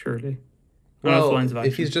 Surely. Well,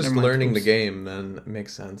 if he's just learning the game, then it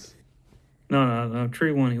makes sense. No.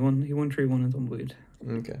 Tree won. He won Tree 1 in Tumbleweed.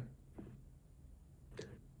 Okay.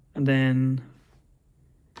 And then,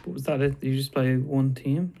 what was that? It? You just play one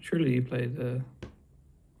team? Surely you play the...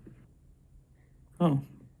 Oh.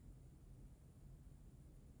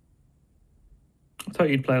 I thought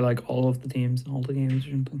you'd play like all of the teams and all the games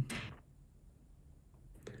or something.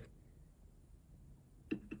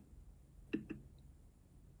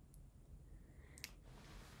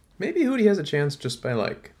 Maybe Hootie has a chance just by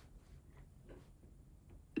like...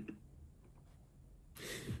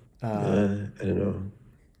 I don't know.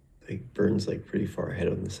 Like Bernd's like pretty far ahead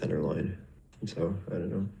on the center line, so I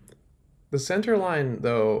don't know. The center line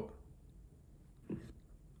though,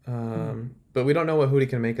 but we don't know what Hootie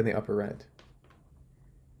can make in the upper right.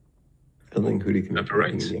 I don't think Hootie can make Upper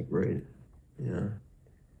right. anything in the upper right.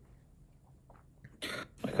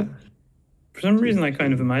 Yeah. For some reason, I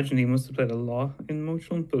kind of imagined he must have played a lot in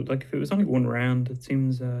Mochland, but like if it was only one round, it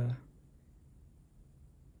seems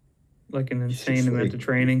like an insane amount of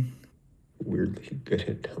training. Weirdly good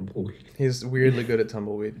at Tumbleweed. He's weirdly good at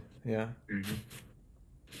Tumbleweed. Yeah. Mm-hmm.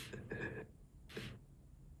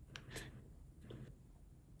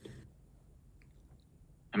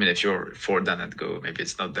 I mean, if you're 4 down at go, maybe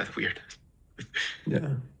it's not that weird. Yeah,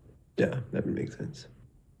 that would make sense.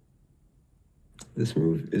 This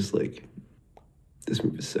move is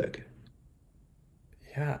sick.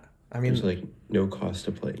 Yeah, I mean, there's like no cost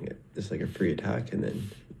to playing it. It's like a free attack, and then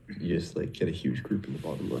you just like get a huge group in the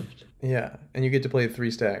bottom left. Yeah, and you get to play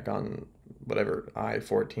 3-stack on whatever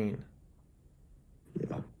I-14.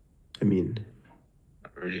 Yeah, I mean,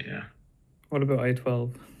 Not really, yeah. What about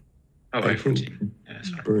I-12? Oh, I I-14. think Yeah,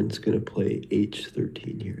 sorry. Bernd's gonna play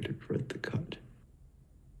H13 here to prevent the cut.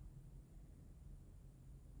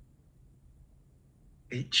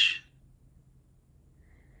 H.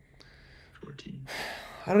 14.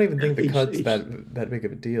 I don't even think the H- cut's H- that big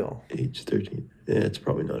of a deal. H13. Yeah, it's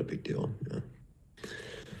probably not a big deal. Yeah.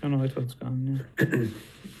 Oh no, I-12's gone, yeah.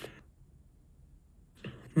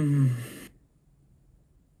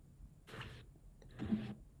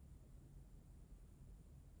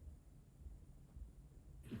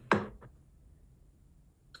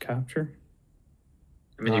 Capture.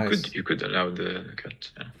 I mean, Nice. you could allow the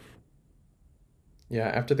cut. Yeah. Yeah,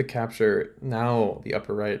 after the capture, now the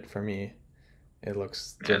upper right for me, it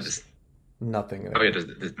looks Yeah, just nothing there. Oh yeah,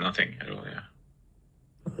 there's nothing at all. Yeah.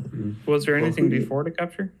 Was there Well, anything Hootie- before the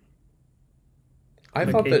capture? I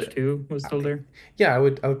Like thought that H2 was still there? yeah, I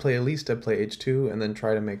would play at least I'd play H2 and then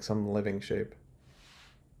try to make some living shape.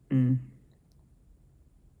 Mm.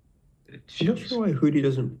 It I'm not feels- sure why Hootie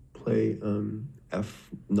doesn't play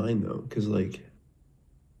F9 though, because like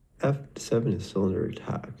F7 is still under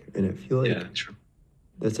attack, and I feel like yeah, true.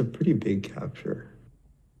 that's a pretty big capture.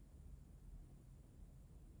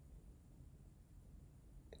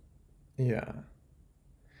 Yeah.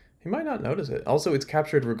 He might not notice it. Also, it's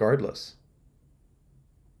captured regardless.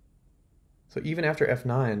 So even after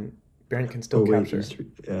F9, Bernd can still capture.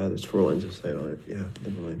 There's 4 lines of sight on it. Yeah,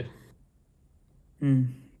 never mind. Mm.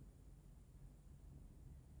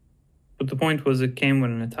 But the point was it came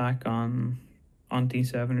with an attack on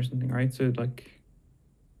D7 or something, right? So like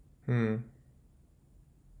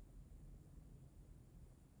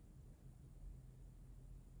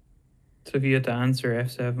So if you had to answer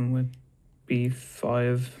F7 with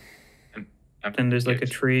B5, Then there's like a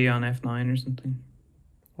Good. tree on F9 or something.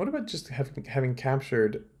 What about just having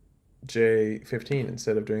captured J15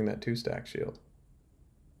 instead of doing that 2-stack shield?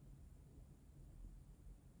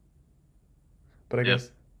 But I Yeah.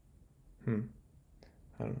 guess, I don't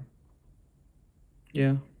know.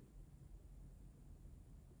 Yeah.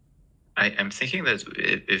 I'm thinking that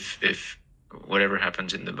if whatever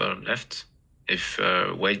happens in the bottom left, if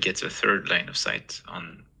white gets a third line of sight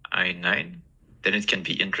on I9, then it can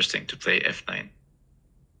be interesting to play F9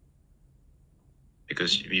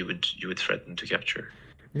 because you would threaten to capture.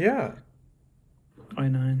 Yeah.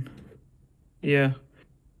 I9. Yeah.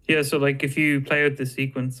 Yeah, so like if you play out the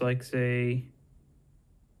sequence, like say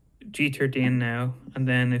G13 now, and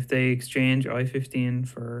then if they exchange I15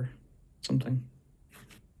 for something,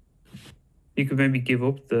 you could maybe give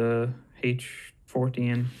up the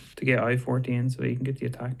H14 to get I14 so you can get the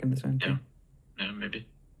attack in the center. Yeah, maybe.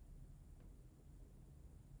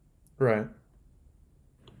 Right.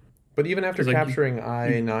 But even after 'Cause, like, capturing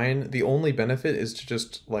I9, the only benefit is to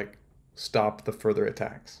just like stop the further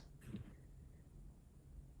attacks.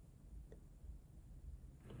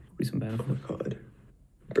 Be some Oh benefit. my god.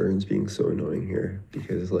 Burn's being so annoying here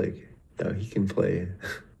because like now he can play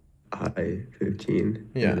I15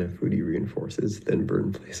 Yeah. and then if Hootie reinforces, then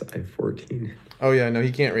Burn plays I14. Oh yeah, no,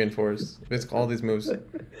 he can't reinforce. It's, all these moves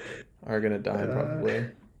are gonna die probably.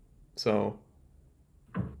 So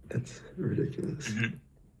That's ridiculous. Mhm.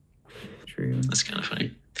 True. That's kind of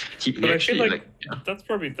funny. He But I actually feel like yeah. that's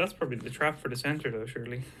probably the trap for the center though,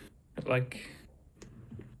 surely. Like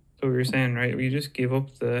so we were saying, right? You just give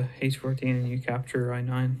up the H14 and you capture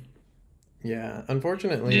I9. yeah,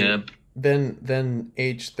 unfortunately, Yeah. then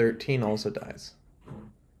H13 also dies,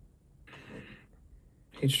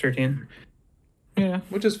 H13. Yeah.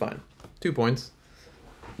 which is fine. 2 points.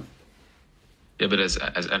 Yeah, but as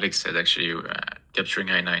Alex said, actually, capturing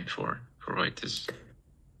I9 for white is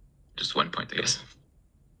just 1 point, I guess.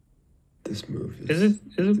 This move Is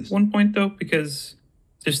it 1 point though? Because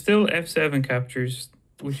there's still F7 captures,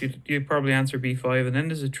 which you'd probably answer B5, and then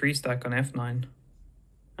there's a tree stack on F9.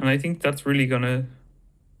 And I think that's really gonna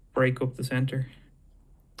break up the center.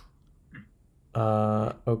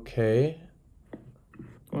 Okay.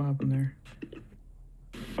 What happened there?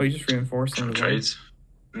 Oh, you just reinforced on Some the right. trades.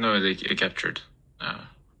 No, they captured. No,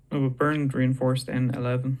 but Bernd reinforced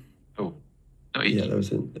N11. Oh. No, he, Yeah, that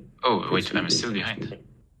was in oh, wait, I'm still behind.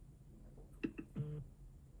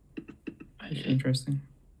 That's interesting.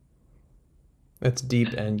 That's deep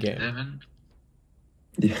endgame. 11.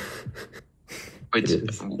 Yeah. Wait, It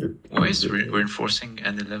is. why is reinforcing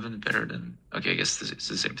N11 better than... Okay, I guess this is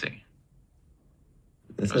the same thing.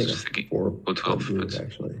 That's I was like just a thinking 4 12, move, but-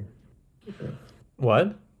 actually. Yeah.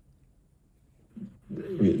 What?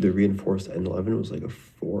 The reinforced N11 was like a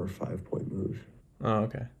 4 or 5 point move. Oh,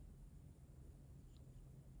 okay.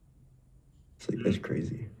 It's like that's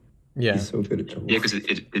crazy. Yeah. He's so good at Tumbleweed. Yeah, because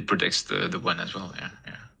it protects the one as well. Yeah.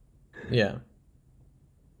 Yeah.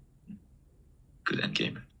 Good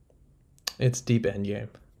endgame. It's deep endgame.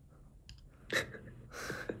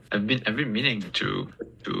 I've been meaning to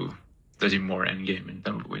study more endgame in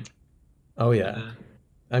Tumbleweed. Oh yeah.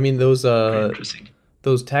 I mean those Very interesting.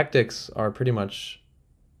 those tactics are pretty much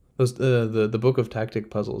those the book of tactic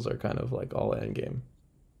puzzles are kind of like all endgame.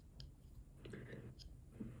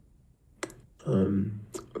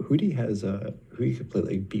 Hootie has Hootie could play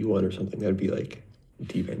like B1 or something. That'd be like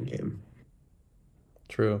deep endgame.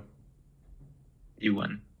 True.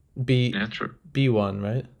 E1. B True. B1,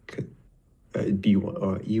 right? B1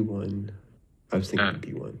 or E1. I was thinking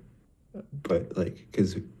B1, but like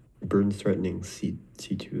because Burn's threatening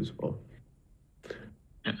C2 as well.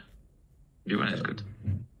 Yeah, B1 is good.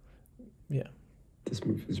 Yeah. This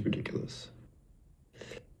move is ridiculous.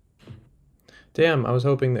 Damn, I was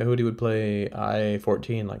hoping that Hootie would play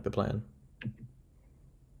I-14 like the plan.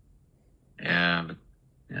 Yeah, but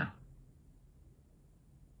yeah.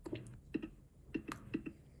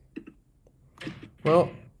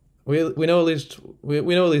 Well, we know at least we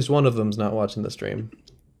know at least one of them's not watching the stream.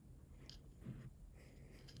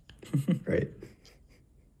 Right.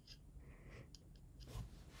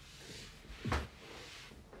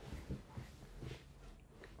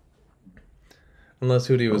 Unless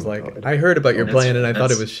Hootie was Oh, like, God. I heard about your plan and I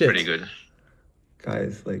thought it was shit. Pretty good.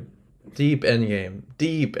 Guys, like Deep endgame.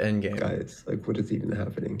 Deep endgame. guys, like what is even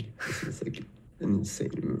happening? This is like an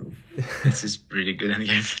insane move. This is really good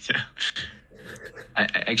endgame. Yeah. I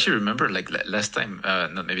actually remember like last time,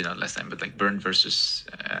 maybe not last time, but like Bernd versus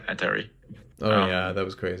Atari. Oh yeah, that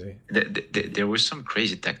was crazy. There was some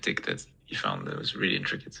crazy tactic that he found that was really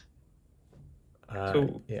intricate.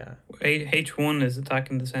 So- Yeah. H1 is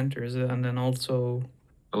attacking the center, is it? And then also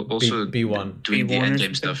Also, B1. doing the B1 or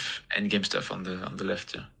endgame something? stuff on the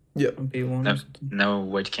left. Yeah. Yep. On B1 Now, or something. now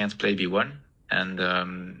White can't play B1,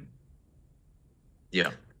 and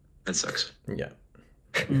yeah, that sucks. Yeah.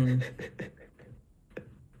 Mm.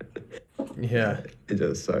 Yeah. It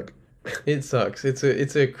does suck. It sucks. It's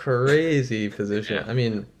a crazy position. Yeah. I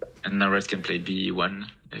mean, And now Red can play B1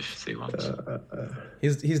 if they want.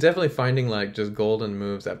 he's definitely finding like just golden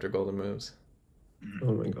moves after golden moves.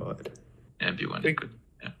 Oh my god. Yeah, B1 Big- is good.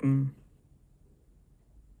 Yeah. Mm.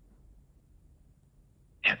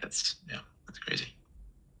 Yeah, that's crazy.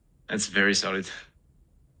 That's very solid.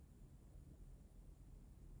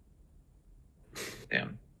 Yeah.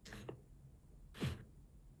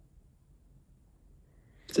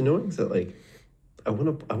 It's annoying that like I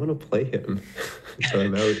wanna play him. So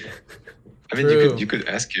I'm out. I mean, True. you could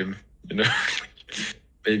ask him,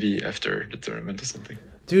 maybe after the tournament or something.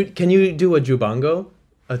 Dude, can you do a Jubango?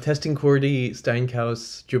 A testing Cordy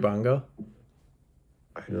Steinkaus Jubango?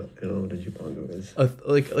 I don't know what a Jubango is.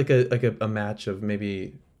 Like a match of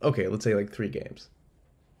maybe, okay, let's say like 3 games.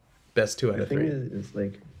 Best 2 out The of thing 3. is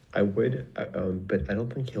like I would, but I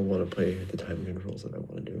don't think he'll want to play the time controls that I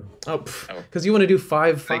want to do. Oh, Oh. because you want to do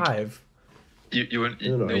 5-5. You want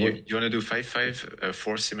No, I want- you want to do 5-5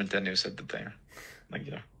 4 simultaneous at the time, like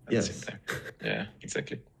at Yes. the same time. Yeah,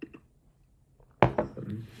 exactly.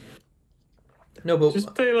 No, but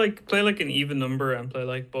Just play like an even number and play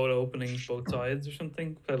like both openings, both sides or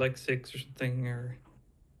something. Play like 6 or something, or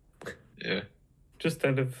Yeah, just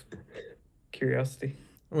out of curiosity.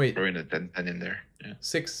 wait, throw in a 10 in there. Yeah.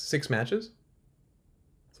 6 matches?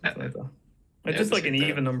 Something like that. Yeah, Just the like an same time.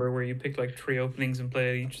 even number where you pick like 3 openings and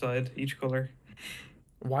play each side, each color.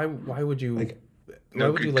 Why would you Like, why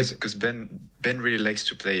No, would you like because Ben really likes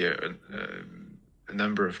to play a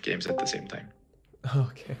number of games at the same time.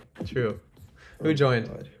 Okay, true. Oh Who my joined?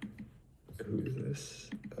 God. Who is this?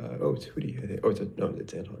 Oh, it's Hootie. I think. Oh,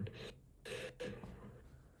 it's Anton.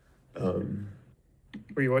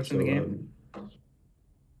 Were you watching the game?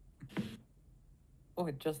 Oh,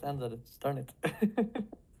 it just ended. It's darn it.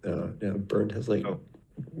 Yeah, Bernd has like Oh.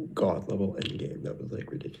 god level endgame. That was like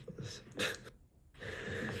ridiculous.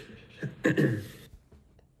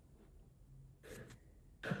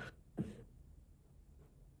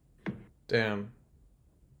 damn.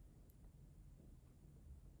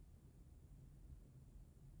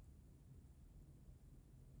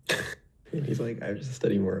 And he's like, I'm just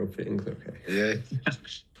studying more openings. Okay. Yeah.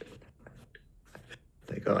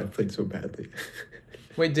 Like, oh, I played so badly.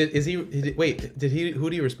 Wait, did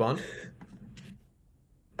Hootie respond?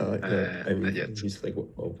 No, I mean, not yet. he's like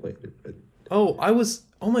well played, but Oh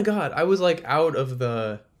my god, I was like out of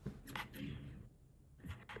the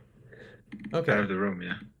Okay. Out of the room,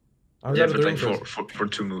 yeah. I was Yeah, out of but the like room for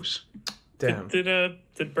 2 moves. Damn.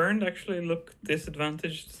 Did Bernd actually look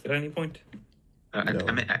disadvantaged at any point? No.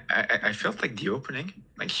 I mean, I felt like the opening,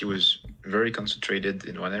 like he was very concentrated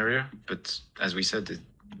in one area, but as we said, it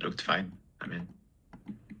looked fine. I mean,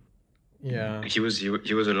 Yeah. he was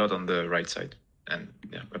a lot on the right side and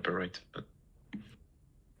yeah, upper right. But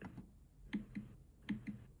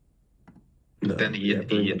no. then he Bernd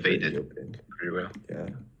played invaded. the opening. pretty well. Yeah,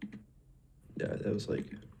 that was like.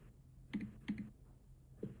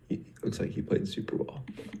 He looks like he played super well.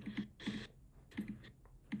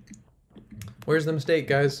 Where's the mistake,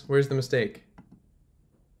 guys? Where's the mistake?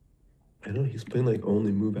 I know he's playing like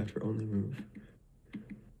only move after only move.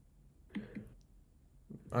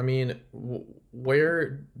 I mean,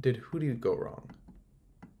 where did Hootie go wrong?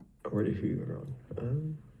 Where did he go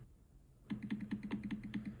wrong?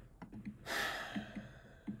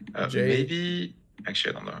 Jay? Maybe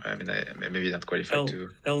actually I don't know. I mean, maybe not qualified to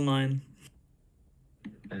L9.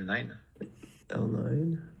 L9.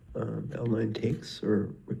 L9. L9 takes or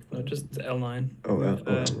No, just L9. Oh, Move,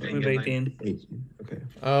 L9. move 18. 18. Okay.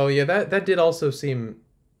 Oh yeah, that did also seem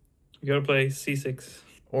You gotta play C6.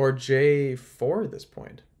 or J4 at this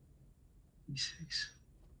point. E6.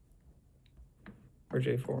 Or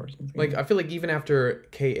J4 or something. Like I feel like even after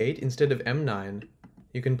K8 instead of M9,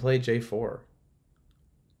 you can play J4.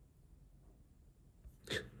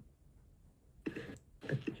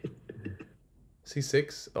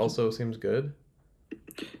 C6 also seems good.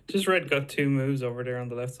 Just Red got 2 moves over there on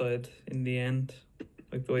the left side in the end.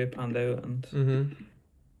 Like the way it panned out, Mm-hmm.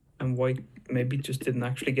 and White maybe just didn't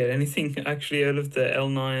actually get anything actually out of the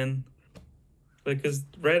L9. Like, because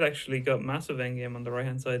Red actually got massive endgame on the right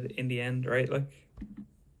hand side in the end, right? Like,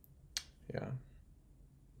 Yeah.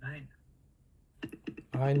 9.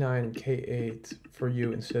 I9 K8 for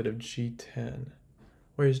you instead of G10.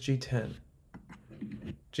 Where's G10?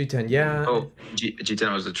 G10, yeah. Oh,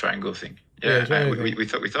 G10 was the triangle thing. Yeah, Yeah, triangle we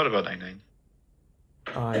thing. thought about I9.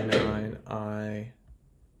 I9, I9,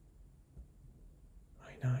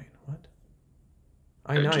 what?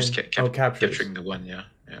 I9. Just captures. capturing the one, yeah.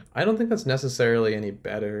 I don't think that's necessarily any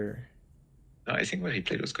better. No, I think what he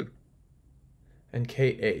played was good. And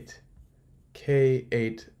K8.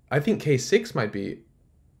 K8. I think K6 might be.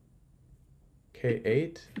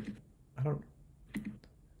 K8? I don't.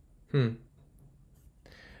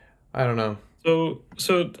 I don't know. So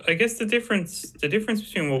I guess the difference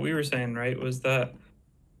between what we were saying, right, was that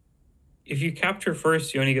if you capture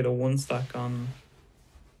first, you only get a 1 stack on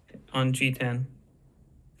G10,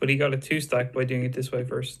 but he got a 2 stack by doing it this way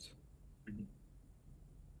first.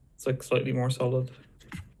 It's like slightly more solid.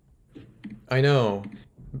 I know.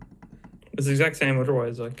 It's the exact same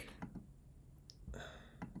otherwise. Like,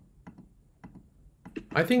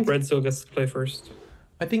 I think red still gets to play first.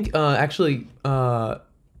 I think actually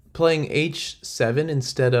playing H7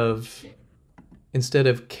 instead of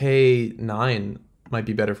K9 might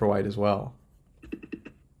be better for white as well.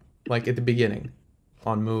 Like at the beginning,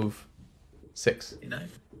 on move 6. J9?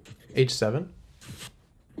 H7.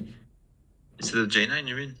 Instead of J9,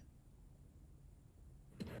 you mean?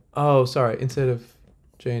 Oh, sorry. Instead of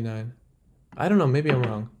J9. I don't know. Maybe I'm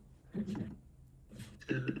wrong.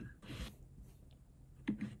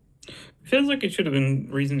 Feels like it should have been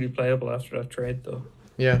reasonably playable after that trade, though.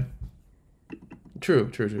 Yeah. True.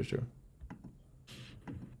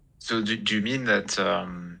 So do you mean that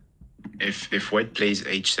if white plays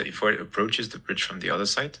H7, if white approaches the bridge from the other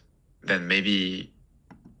side, then maybe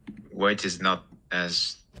white is not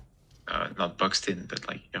as not boxed in, but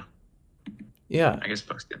like Yeah. I guess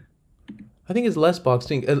boxed in. I think it's less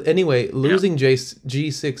boxed in. Anyway, losing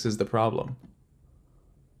G6 is the problem.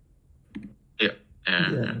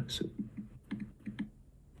 Yeah. So,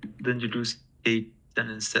 Then you lose K10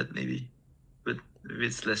 instead, maybe, but maybe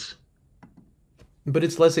it's less. But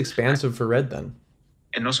it's less expansive for red then.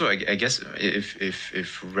 And also, I guess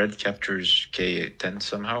if red captures K10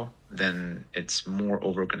 somehow, then it's more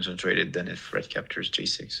over concentrated than if red captures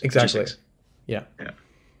J6. Exactly. G6. Yeah.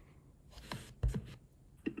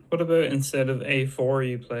 What about instead of A4,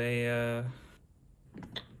 you play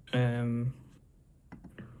M14?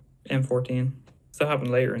 Does that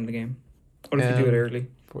happen later in the game? What if you do it early?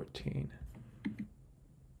 14.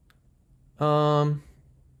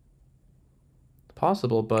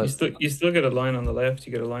 Possible, but You still get a line on the left.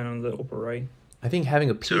 You get a line on the upper right. I think having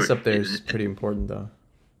a piece So up there is pretty important, though.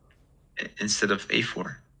 Instead of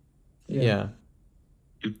A4, Yeah.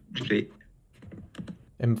 you play.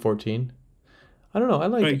 M14. I don't know. I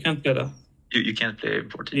No, like. you can't play that. You can't play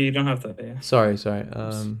A14. You don't have that. Yeah. Sorry.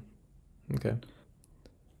 Okay.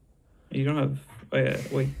 You don't have. Oh, yeah.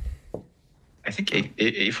 Wait. I think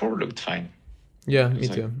A4 looked fine. Yeah, me It's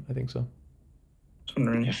like- too. I think so. Just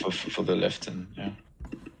wondering. Yeah, for the left and yeah.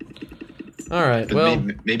 All right. But Well,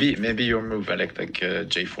 maybe your move I like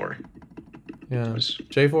J4. yeah. Was,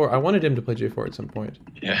 J4. I wanted him to play J4 at some point.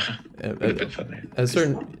 yeah, would have been funny. A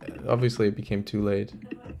certain. Obviously, it became too late.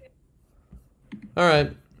 All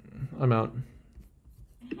right. I'm out.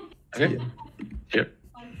 Okay. Here.